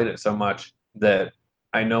because I've played it so much that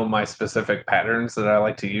I know my specific patterns that I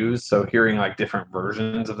like to use. So hearing like different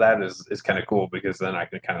versions of that is kind of cool because then I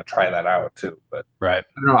can kind of try that out too. But Right.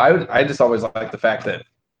 I don't know. I just always like the fact that,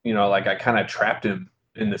 like I kind of trapped him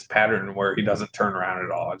in this pattern where he doesn't turn around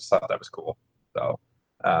at all. I just thought that was cool. So,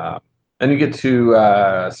 then you get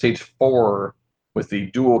to stage 4 with the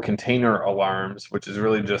dual container alarms, which is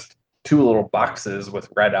really just 2 little boxes with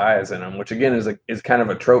red eyes in them, which again is kind of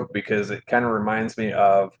a trope because it kind of reminds me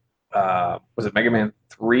of was it Mega Man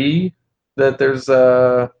 3 that there's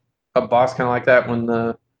a boss kind of like that when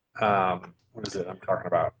the what is it I'm talking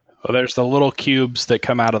about? Well, there's the little cubes that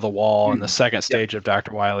come out of the wall in the second stage of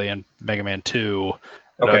Dr. Wily and Mega Man 2.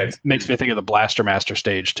 Okay. It makes me think of the Blaster Master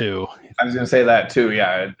stage too. I was going to say that too.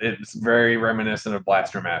 Yeah, it's very reminiscent of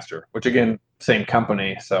Blaster Master, which again, same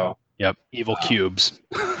company. So Yep, evil cubes.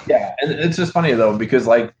 yeah, and it's just funny though because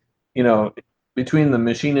between the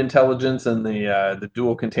machine intelligence and the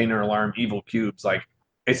dual container alarm evil cubes, like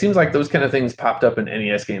it seems like those kind of things popped up in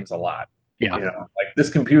NES games a lot. Yeah. Like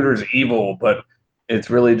this computer is evil, but it's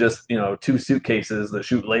really just 2 suitcases that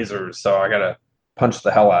shoot lasers, so I gotta punch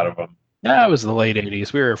the hell out of them. Yeah, it was the late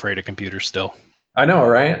 80s. We were afraid of computers still. I know,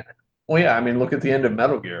 right? Well, yeah. I mean, look at the end of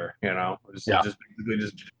Metal Gear. Just basically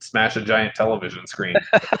just smash a giant television screen.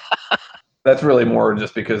 That's really more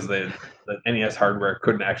just because the NES hardware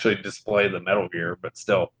couldn't actually display the Metal Gear, but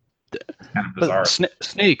still, kind of bizarre.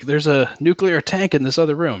 Snake, there's a nuclear tank in this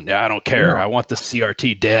other room. Yeah, I don't care. Yeah. I want the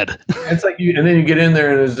CRT dead. It's like and then you get in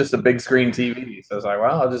there and there's just a big screen TV. So it's like,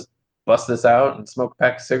 well, I'll just bust this out and smoke a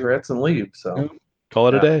pack of cigarettes and leave. So Call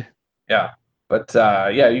it a day. yeah, but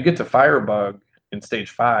you get to Firebug in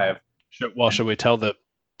stage 5. Should we tell the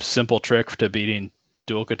simple trick to beating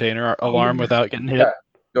dual container alarm without getting hit? Yeah,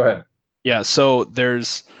 go ahead. Yeah, so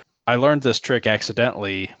I learned this trick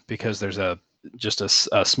accidentally because there's a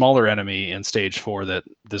smaller enemy in stage 4 that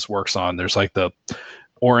this works on. There's like the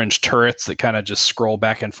orange turrets that kind of just scroll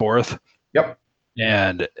back and forth. Yep.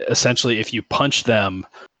 And essentially, if you punch them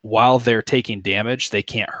while they're taking damage, they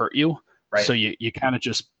can't hurt you. Right. So you kind of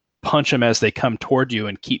just punch them as they come toward you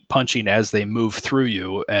and keep punching as they move through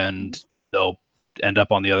you, and they'll end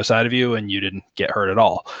up on the other side of you, and you didn't get hurt at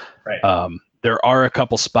all. Right. There are a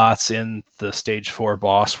couple spots in the stage 4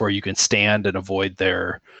 boss where you can stand and avoid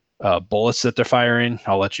their bullets that they're firing.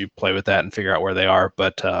 I'll let you play with that and figure out where they are.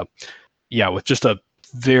 But with just a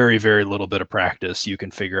very, very little bit of practice, you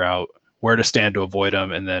can figure out where to stand to avoid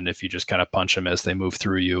them. And then if you just kind of punch them as they move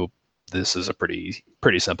through you, this is a pretty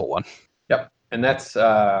simple one. Yep. And that's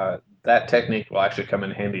that technique will actually come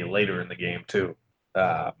in handy later in the game too.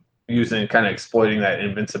 Using kind of exploiting that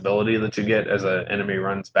invincibility that you get as an enemy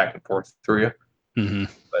runs back and forth through you. Mm-hmm.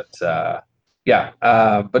 But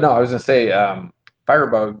but no, I was gonna say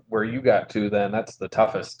Firebug, where you got to, then that's the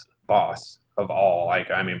toughest boss of all.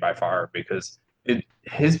 By far, because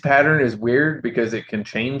his pattern is weird because it can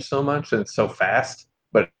change so much and it's so fast.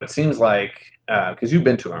 But it seems like because you've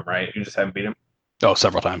been to him, right? You just haven't beat him. Oh,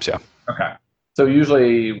 several times, yeah. Okay. So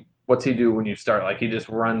usually, what's he do when you start? Like he just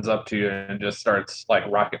runs up to you and just starts like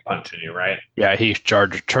rocket punching you, right? Yeah, he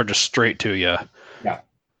charges straight to you. Yeah.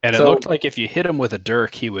 And it looked like if you hit him with a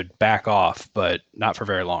dirk, he would back off, but not for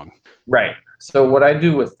very long. Right. So what I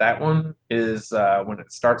do with that one is when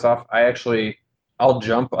it starts off, I'll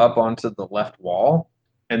jump up onto the left wall,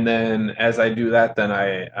 and then as I do that, then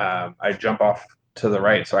I jump off to the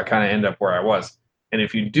right, so I kind of end up where I was. And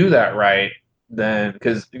if you do that right, then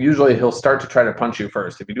because usually he'll start to try to punch you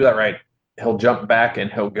first. If you do that right, he'll jump back and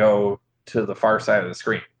he'll go to the far side of the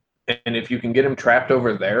screen. And if you can get him trapped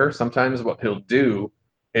over there, sometimes what he'll do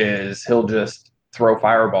is he'll just throw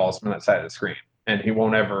fireballs from that side of the screen, and he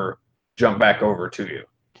won't ever jump back over to you.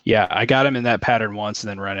 Yeah, I got him in that pattern once and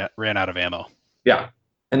then ran out of ammo. Yeah,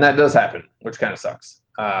 and that does happen, which kind of sucks.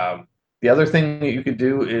 The other thing that you could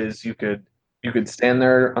do is you could stand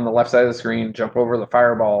there on the left side of the screen, jump over the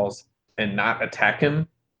fireballs, and not attack him.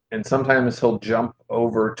 And sometimes he'll jump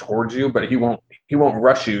over towards you, but he won't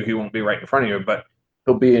rush you. He won't be right in front of you, but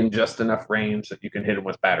he'll be in just enough range that you can hit him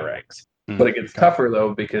with batarangs. But it gets tougher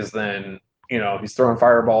though, because then he's throwing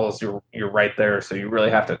fireballs. You're right there, so you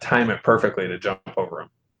really have to time it perfectly to jump over him.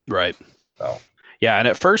 Right. So yeah, and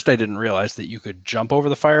at first I didn't realize that you could jump over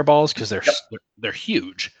the fireballs because they're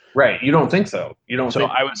huge. Right. You don't think so. You don't So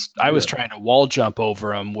think. I was trying to wall jump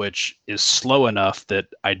over them, which is slow enough that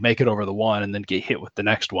I'd make it over the one and then get hit with the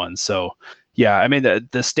next one. So yeah, I mean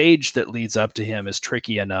the stage that leads up to him is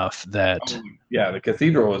tricky enough that Yeah, the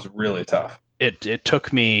cathedral is really tough. it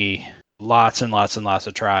took me lots and lots and lots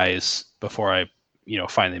of tries before I,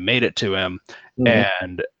 finally made it to him. Mhm.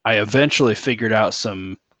 And I eventually figured out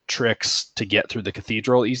some tricks to get through the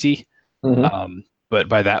cathedral easy. Mhm. But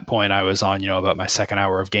by that point, I was on, about my second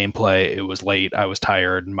hour of gameplay. It was late. I was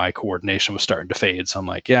tired, and my coordination was starting to fade. So I'm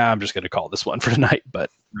like, yeah, I'm just going to call this one for tonight. But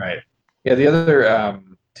Right. Yeah. The other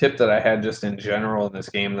tip that I had just in general in this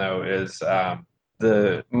game, though, is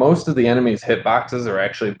the most of the enemies' hitboxes are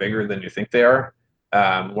actually bigger than you think they are.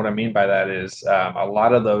 What I mean by that is a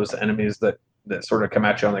lot of those enemies that sort of come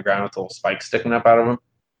at you on the ground with little spikes sticking up out of them,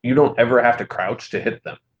 you don't ever have to crouch to hit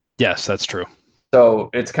them. yes, that's true. So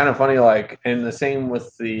it's kind of funny, like, and the same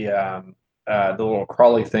with the little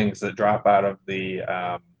crawly things that drop out of the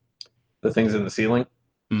things in the ceiling.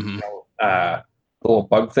 Hmm. Uh, the little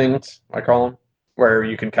bug things, I call them, where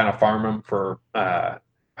you can kind of farm them for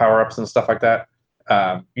power ups and stuff like that.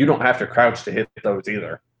 You don't have to crouch to hit those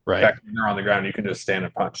either. In Right. fact, when they're on the ground, you can just stand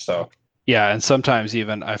and punch. So Yeah, and sometimes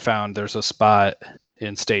even I found there's a spot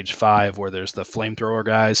in stage 5 where there's the flamethrower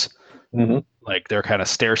guys. Mhm. Like they're kind of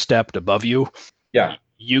stair stepped above you. Yeah.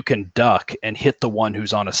 You can duck and hit the one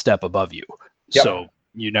who's on a step above you. Yep. So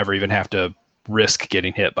you never even have to risk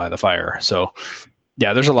getting hit by the fire. So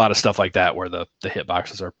yeah, there's a lot of stuff like that where the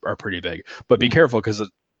hitboxes are pretty big. But be careful because it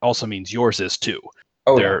also means yours is too.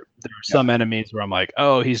 Oh, there yeah. there are some enemies where I'm like,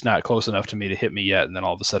 oh, he's not close enough to me to hit me yet, and then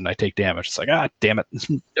all of a sudden I take damage. It's like, ah, damn it.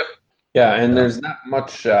 Yeah, and So, there's not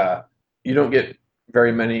much. You don't get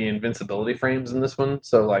very many invincibility frames in this one,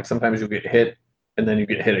 so like sometimes you'll get hit, and then you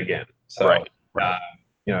get hit again. So right.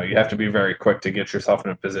 you have to be very quick to get yourself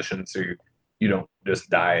in a position so you don't just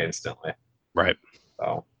die instantly. Right. So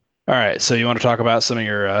All right. So you want to talk about some of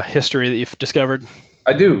your history that you've discovered?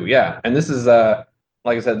 I do, yeah. And this is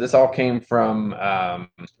like I said, this all came from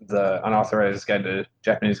the Unauthorized Guide to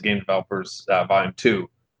Japanese Game Developers, Volume 2.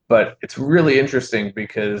 But it's really interesting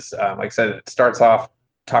because, like I said, it starts off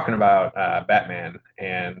talking about Batman,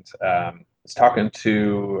 and it's talking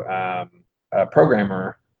to a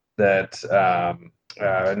programmer that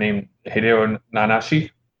named Hideo Nanashi.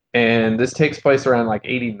 And this takes place around like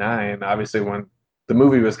 89, obviously, when the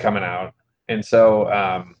movie was coming out. And so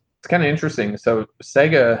it's kind of interesting. So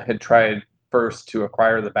Sega had tried first to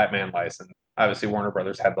acquire the Batman license. Obviously, Warner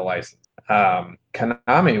Brothers had the license.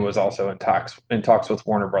 Konami was also in talks with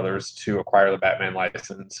Warner Brothers to acquire the Batman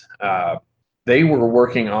license. They were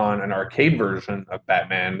working on an arcade version of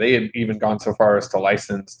Batman. They had even gone so far as to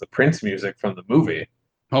license the Prince music from the movie.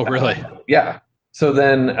 Oh, really? Yeah. So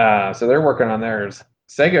then, so they're working on theirs.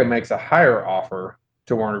 Sega makes a higher offer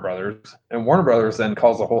to Warner Brothers, and Warner Brothers then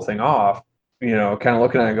calls the whole thing off. Kind of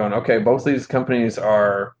looking at it, going, okay, both these companies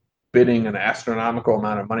are bidding an astronomical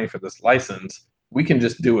amount of money for this license. We can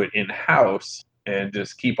just do it in house and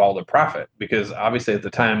just keep all the profit, because obviously at the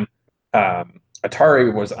time,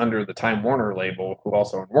 Atari was under the Time Warner label, who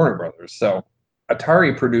also owned Warner Brothers. So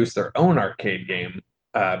Atari produced their own arcade game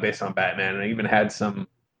based on Batman, and even had some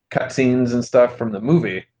cutscenes and stuff from the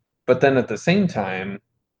movie. But then at the same time,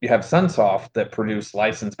 you have Sunsoft that produced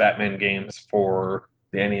licensed Batman games for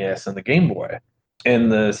the NES and the Game Boy.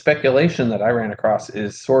 And the speculation that I ran across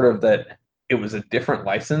is sort of that it was a different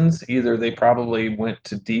license. Either they probably went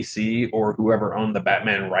to DC or whoever owned the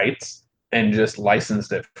Batman rights and just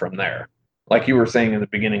licensed it from there. Like you were saying in the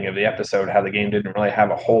beginning of the episode, how the game didn't really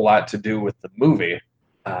have a whole lot to do with the movie.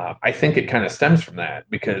 I think it kind of stems from that,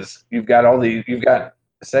 because you've got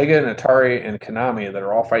Sega and Atari and Konami that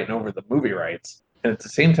are all fighting over the movie rights. And at the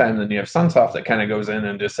same time, then you have Sunsoft that kind of goes in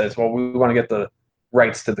and just says, well, we want to get the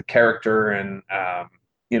rights to the character and,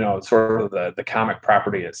 sort of the comic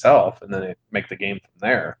property itself, and then they make the game from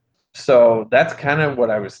there. So that's kind of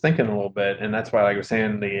what I was thinking a little bit. And that's why, like I was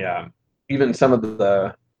saying, even some of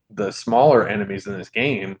the smaller enemies in this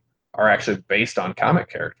game are actually based on comic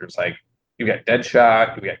characters. Like you've got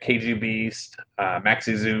Deadshot, you've got KG Beast,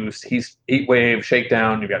 Maxi Zeus, Heatwave,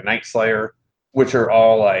 Shakedown, you've got Night Slayer, which are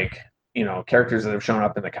all like, characters that have shown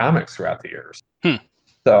up in the comics throughout the years.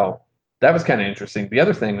 So that was kind of interesting. The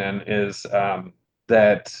other thing then is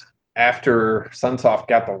that after Sunsoft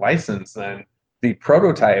got the license, then the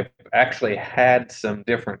prototype actually had some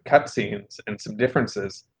different cutscenes and some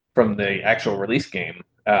differences from the actual release game.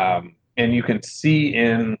 And you can see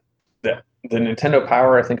in the Nintendo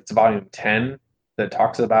Power, I think it's volume 10, that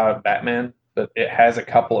talks about Batman, but it has a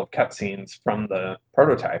couple of cutscenes from the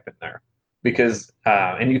prototype in there. Because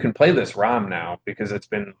and you can play this ROM now because it's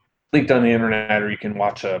been leaked on the internet, or you can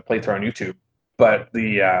watch a playthrough on YouTube. But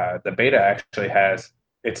the beta actually has,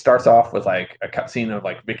 it starts off with like a cutscene of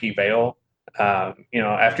like Vicky Vale.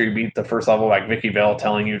 After you beat the first level, like Vicky Vale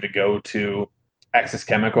telling you to go to Axis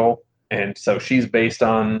Chemical, and so she's based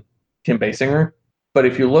on Kim Basinger. But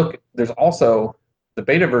if you look, there's also the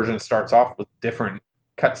beta version starts off with different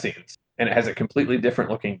cutscenes, and it has a completely different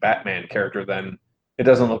looking Batman character than, it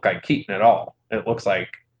doesn't look like Keaton at all. It looks like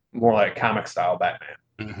more like comic style Batman.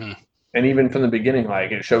 Mm-hmm. And even from the beginning,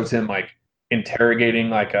 like it shows him like interrogating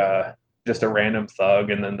like a just a random thug,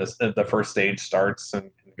 and then the first stage starts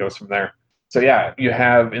and goes from there. So yeah, you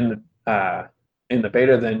have in the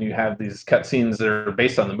beta, then you have these cutscenes that are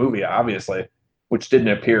based on the movie, obviously, which didn't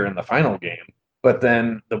appear in the final game. But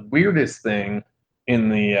then the weirdest thing in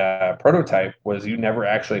the prototype was you never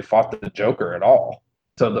actually fought the Joker at all.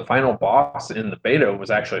 So the final boss in the beta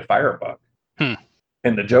was actually Firebug. Hmm.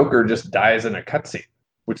 And the Joker just dies in a cutscene,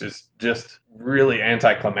 which is just really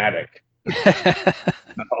anticlimactic.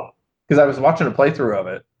 Because I was watching a playthrough of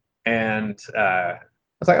it, and I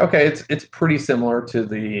was like, okay, it's pretty similar to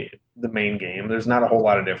the main game. There's not a whole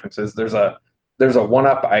lot of differences. There's a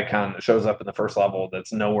 1-up icon that shows up in the first level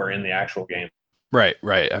that's nowhere in the actual game. Right.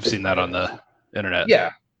 I've seen that on the internet.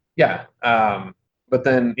 Yeah. But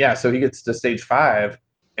then, so he gets to stage 5,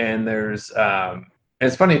 and there's and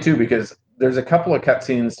it's funny too, because there's a couple of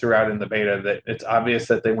cutscenes throughout in the beta that it's obvious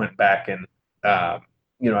that they went back and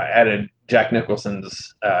added Jack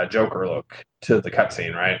Nicholson's Joker look to the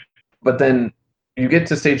cutscene, right? But then you get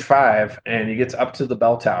to stage 5, and he gets up to the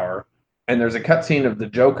bell tower, and there's a cutscene of the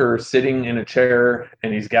Joker sitting in a chair,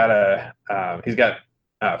 and he's got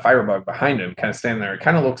Firebug behind him, kind of standing there. It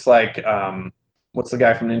kind of looks like what's the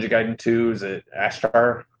guy from Ninja Gaiden 2? Is it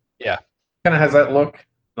Ashtar? Yeah. Kind of has that look,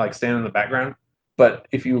 like standing in the background. But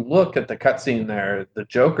if you look at the cutscene there, the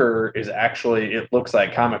Joker is actually, it looks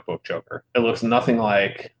like comic book Joker. It looks nothing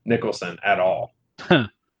like Nicholson at all,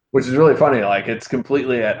 which is really funny. Like, it's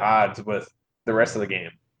completely at odds with the rest of the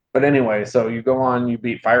game. But anyway, so you go on, you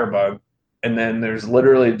beat Firebug, and then there's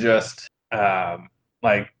literally just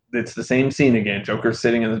it's the same scene again. Joker's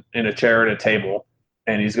sitting in a chair at a table,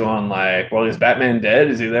 and he's going like, well, is Batman dead?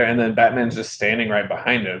 Is he there? And then Batman's just standing right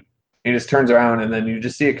behind him. He just turns around, and then you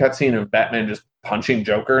just see a cutscene of Batman just punching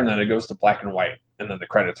Joker, and then it goes to black and white, and then the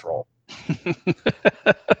credits roll.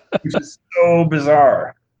 Which is so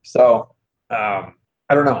bizarre. So, I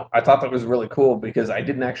don't know. I thought that was really cool because I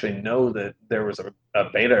didn't actually know that there was a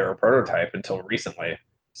beta or a prototype until recently.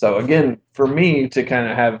 So again, for me to kind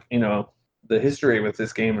of have, the history with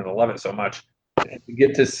this game and to love it so much, and to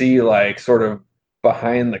get to see like sort of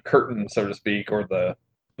behind the curtain, so to speak, or the,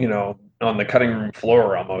 on the cutting room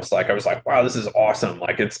floor almost, like I was like, wow, this is awesome.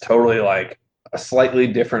 Like it's totally like a slightly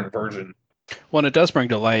different version. Well, it does bring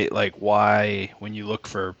to light like why when you look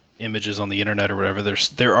for images on the internet or whatever,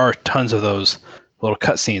 there are tons of those little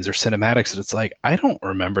cutscenes or cinematics that it's like, I don't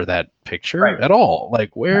remember that picture at all.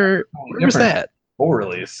 Like where was that? Full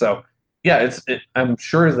release. So yeah, I'm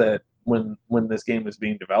sure that when this game was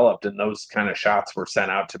being developed and those kind of shots were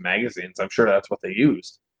sent out to magazines, I'm sure that's what they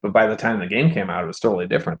used. But by the time the game came out, it was totally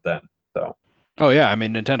different then. So. Oh yeah, I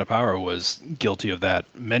mean Nintendo Power was guilty of that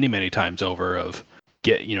many times over, of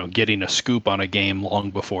getting a scoop on a game long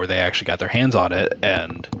before they actually got their hands on it,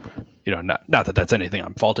 and not that that's anything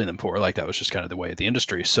I'm faulting them for. Like that was just kind of the way of the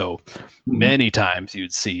industry. So many times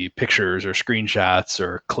you'd see pictures or screenshots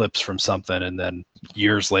or clips from something, and then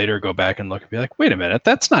years later go back and look and be like, wait a minute,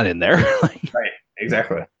 that's not in there. Right,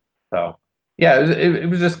 exactly. So yeah, it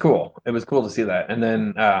was just cool. It was cool to see that. And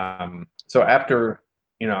then so after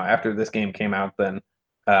this game came out, then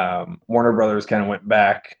Warner Brothers kind of went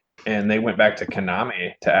back, and they went back to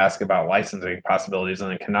Konami to ask about licensing possibilities,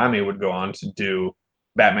 and then Konami would go on to do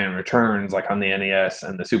Batman Returns, like on the NES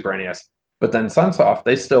and the Super NES. But then Sunsoft,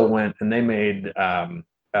 they still went and they made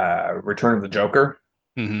Return of the Joker,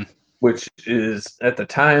 which is at the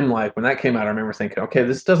time, like when that came out, I remember thinking, okay,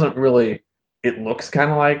 this doesn't really, it looks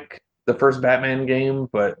kind of like the first Batman game,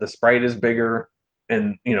 but the sprite is bigger.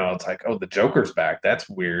 And, it's like, oh, the Joker's back. That's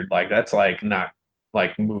weird. Like, that's like not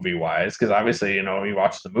like movie wise. Because obviously, you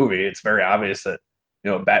watch the movie, it's very obvious that,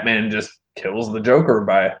 Batman just kills the Joker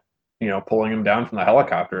by, pulling him down from the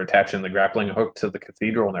helicopter, attaching the grappling hook to the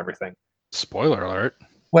cathedral and everything. Spoiler alert.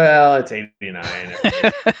 Well, it's 89.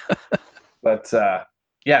 But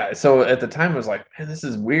yeah, so at the time I was like, man, this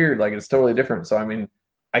is weird. Like it's totally different. So I mean,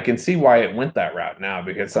 I can see why it went that route now,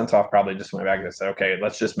 because Sunsoft probably just went back and said, okay,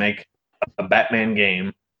 let's just make a Batman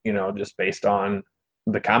game, just based on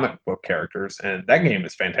the comic book characters. And that game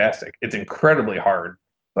is fantastic. It's incredibly hard.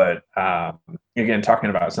 But again, talking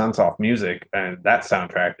about Sunsoft music, and that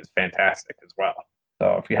soundtrack is fantastic as well.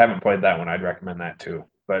 So if you haven't played that one, I'd recommend that too.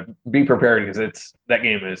 But be prepared because that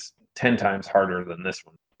game is 10 times harder than this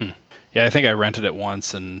one. Yeah, I think I rented it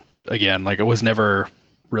once, and again, like I was never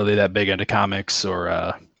really that big into comics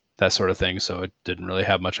or that sort of thing, so it didn't really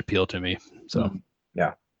have much appeal to me. So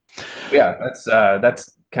yeah, that's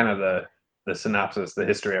kind of the synopsis, the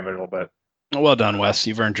history of it a little bit. Well done, Wes.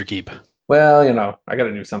 You've earned your keep. Well, I got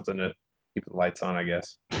to do something to keep the lights on, I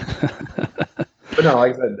guess. But no,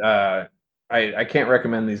 like I said, I can't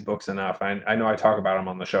recommend these books enough. I know I talk about them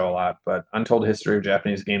on the show a lot, but Untold History of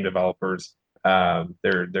Japanese Game Developers,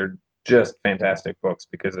 they're just fantastic books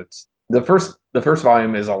because it's the first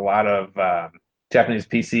volume is a lot of Japanese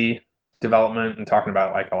PC development and talking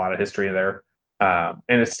about like a lot of history there, and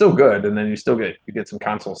it's still good. And then you get some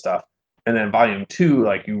console stuff, and then volume 2,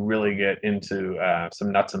 like you really get into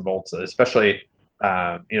some nuts and bolts, especially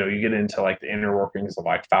you get into like the inner workings of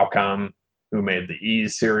like Falcom, who made the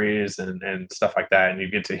Ys series and stuff like that, and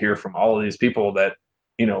you get to hear from all of these people that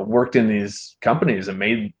worked in these companies and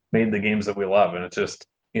made the games that we love. And it's just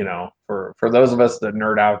for those of us that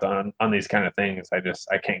nerd out on these kind of things,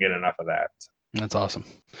 I can't get enough of that. That's awesome.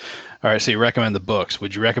 All right, so you recommend the books.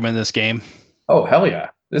 Would you recommend this game? Oh hell yeah!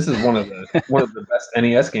 This is one of the best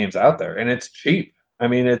NES games out there, and it's cheap. I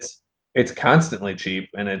mean, it's constantly cheap,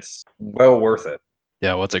 and it's well worth it.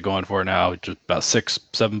 Yeah, what's it going for now? Just about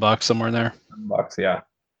 $6-7 somewhere in there. $7, yeah.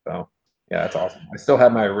 So yeah, that's awesome. I still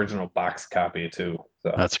have my original box copy too.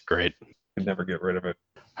 So that's great. Could never get rid of it.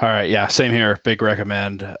 All right, yeah, same here. Big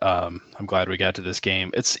recommend. I'm glad we got to this game.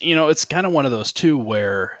 It's it's kind of one of those too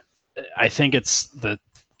where I think it's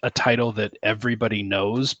a title that everybody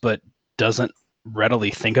knows but doesn't readily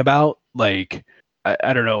think about. Like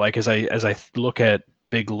I don't know. Like as I look at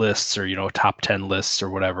big lists or top 10 lists or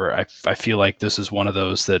whatever, I feel like this is one of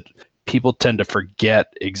those that people tend to forget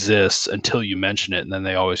exists until you mention it, and then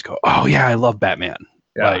they always go, "Oh yeah, I love Batman."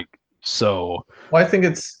 Yeah. Well, I think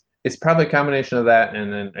it's probably a combination of that,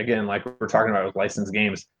 and then again, like we're talking about with licensed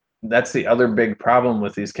games, that's the other big problem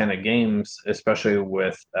with these kind of games, especially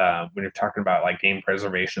with when you're talking about like game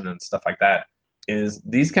preservation and stuff like that, is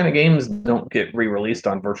these kind of games don't get re-released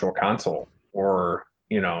on Virtual Console, or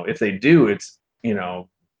if they do, it's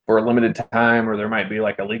for a limited time, or there might be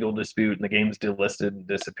like a legal dispute and the game's delisted and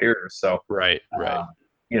disappears. So right.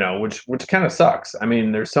 Which kind of sucks. I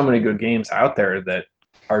mean, there's so many good games out there that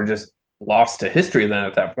are just lost to history then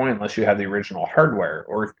at that point, unless you have the original hardware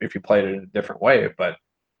or if you played it in a different way. But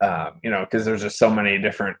because there's just so many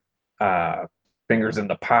different fingers in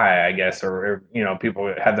the pie, I guess, or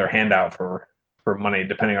people have their hand out for money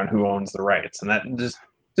depending on who owns the rights, and that just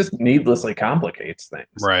needlessly complicates things.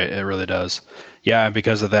 Right, it really does. Yeah, and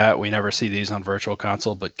because of that, we never see these on Virtual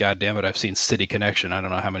Console, but god damn it, I've seen City Connection I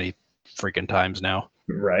don't know how many freaking times now.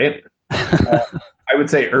 Right. I would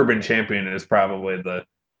say Urban Champion is probably the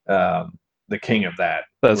king of that.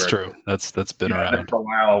 That's true. That's been around for a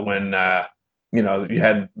while when you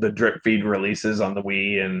had the drip feed releases on the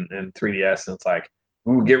Wii and 3DS, and it's like,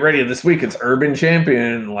 ooh, get ready, this week it's Urban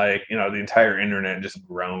Champion. Like, the entire internet just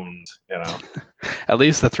groaned, At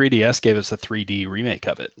least the 3DS gave us a 3D remake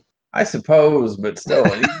of it. I suppose, but still,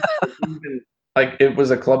 even, like, it was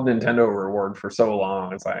a Club Nintendo reward for so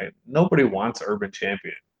long. It's like, nobody wants Urban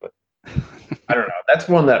Champion. But I don't know. That's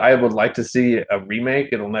one that I would like to see a remake.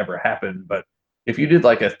 It'll never happen. But if you did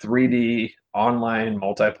like a 3D online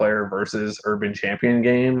multiplayer versus Urban Champion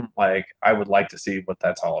game, like, I would like to see what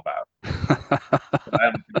that's all about. I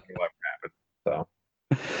don't think it'll ever happen.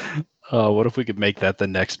 So, what if we could make that the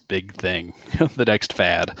next big thing, the next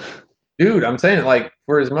fad? Dude, I'm saying, like,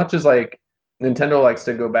 for as much as like Nintendo likes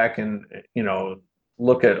to go back and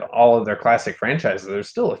look at all of their classic franchises, there's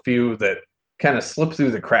still a few that kind of slip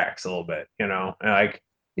through the cracks a little bit, and like,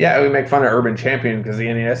 yeah, we make fun of Urban Champion because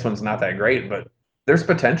the NES one's not that great, but there's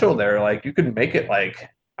potential there. Like, you could make it, like,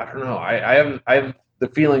 I don't know. I have the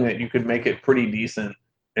feeling that you could make it pretty decent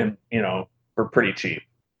and for pretty cheap.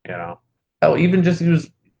 Hell, even just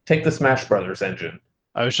take the Smash Brothers engine.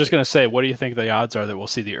 I was just gonna say, what do you think the odds are that we'll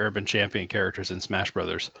see the Urban Champion characters in Smash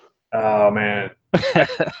Brothers? Oh man,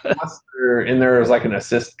 unless they're in there as like an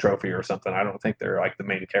assist trophy or something. I don't think they're like the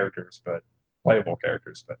main characters, but playable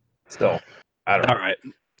characters. But still, I don't know. All right,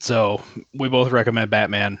 so we both recommend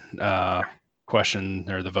Batman. Question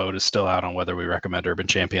or the vote is still out on whether we recommend Urban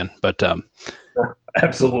Champion, but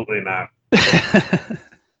absolutely not.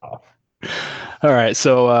 All right,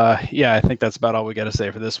 so I think that's about all we got to say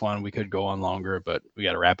for this one. We could go on longer, but we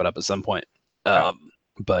got to wrap it up at some point.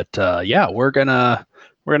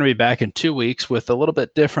 We're gonna be back in 2 weeks with a little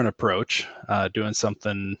bit different approach, doing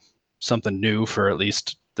something new for at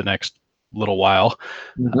least the next little while.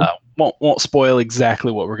 Mhm. Won't spoil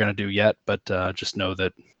exactly what we're going to do yet, but just know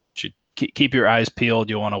that you should keep your eyes peeled.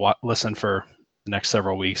 You'll want to listen for the next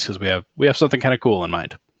several weeks because we have something kind of cool in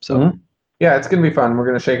mind. So Yeah, it's going to be fun. We're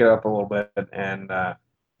going to shake it up a little bit, and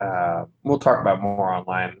we'll talk about more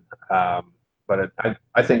online. But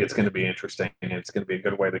I think it's going to be interesting, and it's going to be a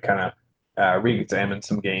good way to kind of re-examine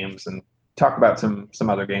some games and talk about some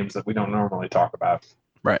other games that we don't normally talk about.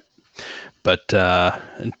 right. But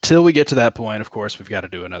until we get to that point, of course, we've got to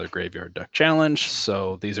do another Graveyard Duck Challenge.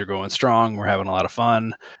 So these are going strong. We're having a lot of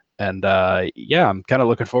fun. And yeah, I'm kind of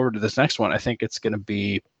looking forward to this next one. I think it's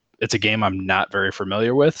a game I'm not very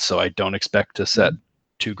familiar with. So I don't expect to set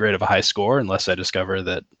too great of a high score unless I discover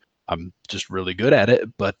that I'm just really good at it.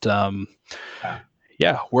 But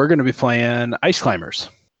yeah, we're going to be playing Ice Climbers.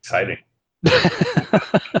 Exciting.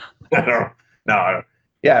 No.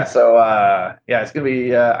 Yeah, so yeah, it's gonna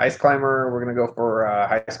be Ice Climber. We're gonna go for a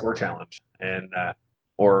high score challenge, and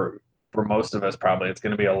or for most of us, probably it's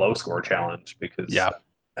gonna be a low score challenge because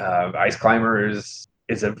Ice Climber is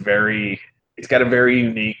it's got a very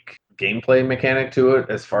unique gameplay mechanic to it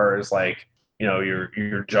as far as like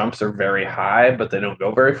your jumps are very high, but they don't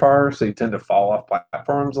go very far, so you tend to fall off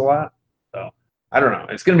platforms a lot. So I don't know,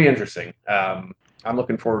 it's gonna be interesting. I'm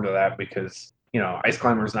looking forward to that because Ice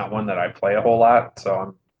Climber is not one that I play a whole lot, so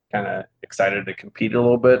I'm kind of excited to compete a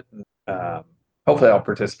little bit. Hopefully, I'll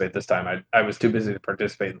participate this time. I was too busy to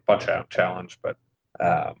participate in the Punch Out Challenge, but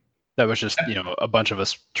that was just a bunch of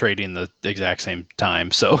us trading the exact same time.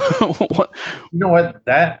 So you know what?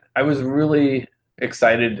 That I was really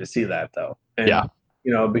excited to see that though, and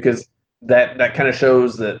because that kind of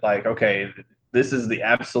shows that like okay, this is the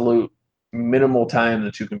absolute minimal time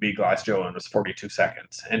that you can beat Glass Joe in was 42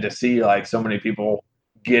 seconds, and to see like so many people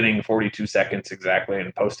getting 42 seconds exactly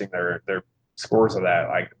and posting their scores of that,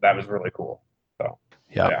 like that was really cool. So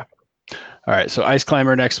yeah. All right, so Ice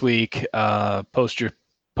Climber next week. Post a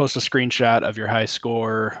screenshot of your high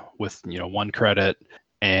score with 1 credit,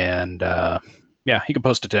 and yeah, you can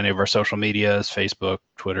post it to any of our social medias: Facebook,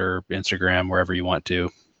 Twitter, Instagram, wherever you want to.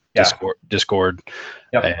 Discord.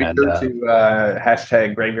 Yep. And, be sure to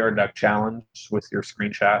hashtag Graveyard Duck Challenge with your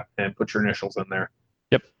screenshot and put your initials in there.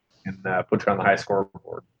 Yep. And put you on the high score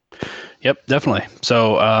board. Yep, definitely.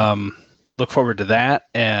 So look forward to that.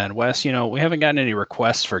 And Wes, we haven't gotten any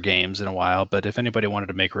requests for games in a while, but if anybody wanted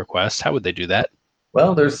to make requests, how would they do that?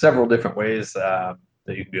 Well, there's several different ways that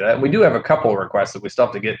you can do that. And we do have a couple of requests that we still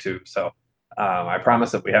have to get to. So I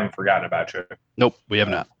promise that we haven't forgotten about you. Nope, we have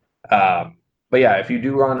not. But yeah, if you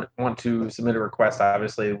do want to submit a request,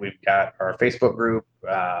 obviously we've got our Facebook group,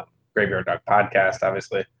 Graveyard Duck Podcast.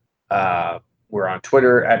 Obviously, we're on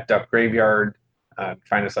Twitter at Duck Graveyard.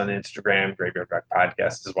 Find us on Instagram, Graveyard Duck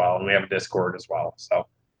Podcast as well, and we have a Discord as well. So,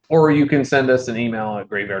 or you can send us an email at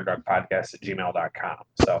graveyardduckpodcast@gmail.com.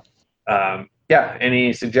 So, yeah,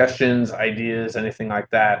 any suggestions, ideas, anything like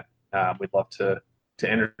that, we'd love to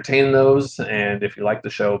entertain those. And if you like the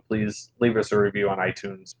show, please leave us a review on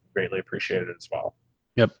iTunes. Greatly appreciate it as well.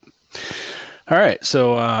 Yep. All right.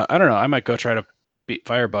 So I don't know. I might go try to beat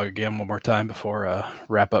Firebug again one more time before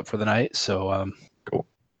wrap up for the night. So cool.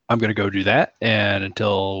 I'm going to go do that. And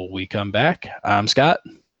until we come back, I'm Scott.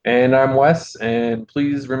 And I'm Wes. And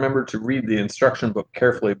please remember to read the instruction book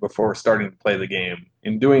carefully before starting to play the game.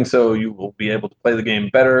 In doing so, you will be able to play the game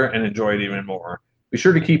better and enjoy it even more. Be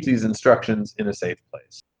sure to keep these instructions in a safe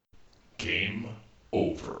place. Game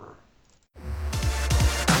over.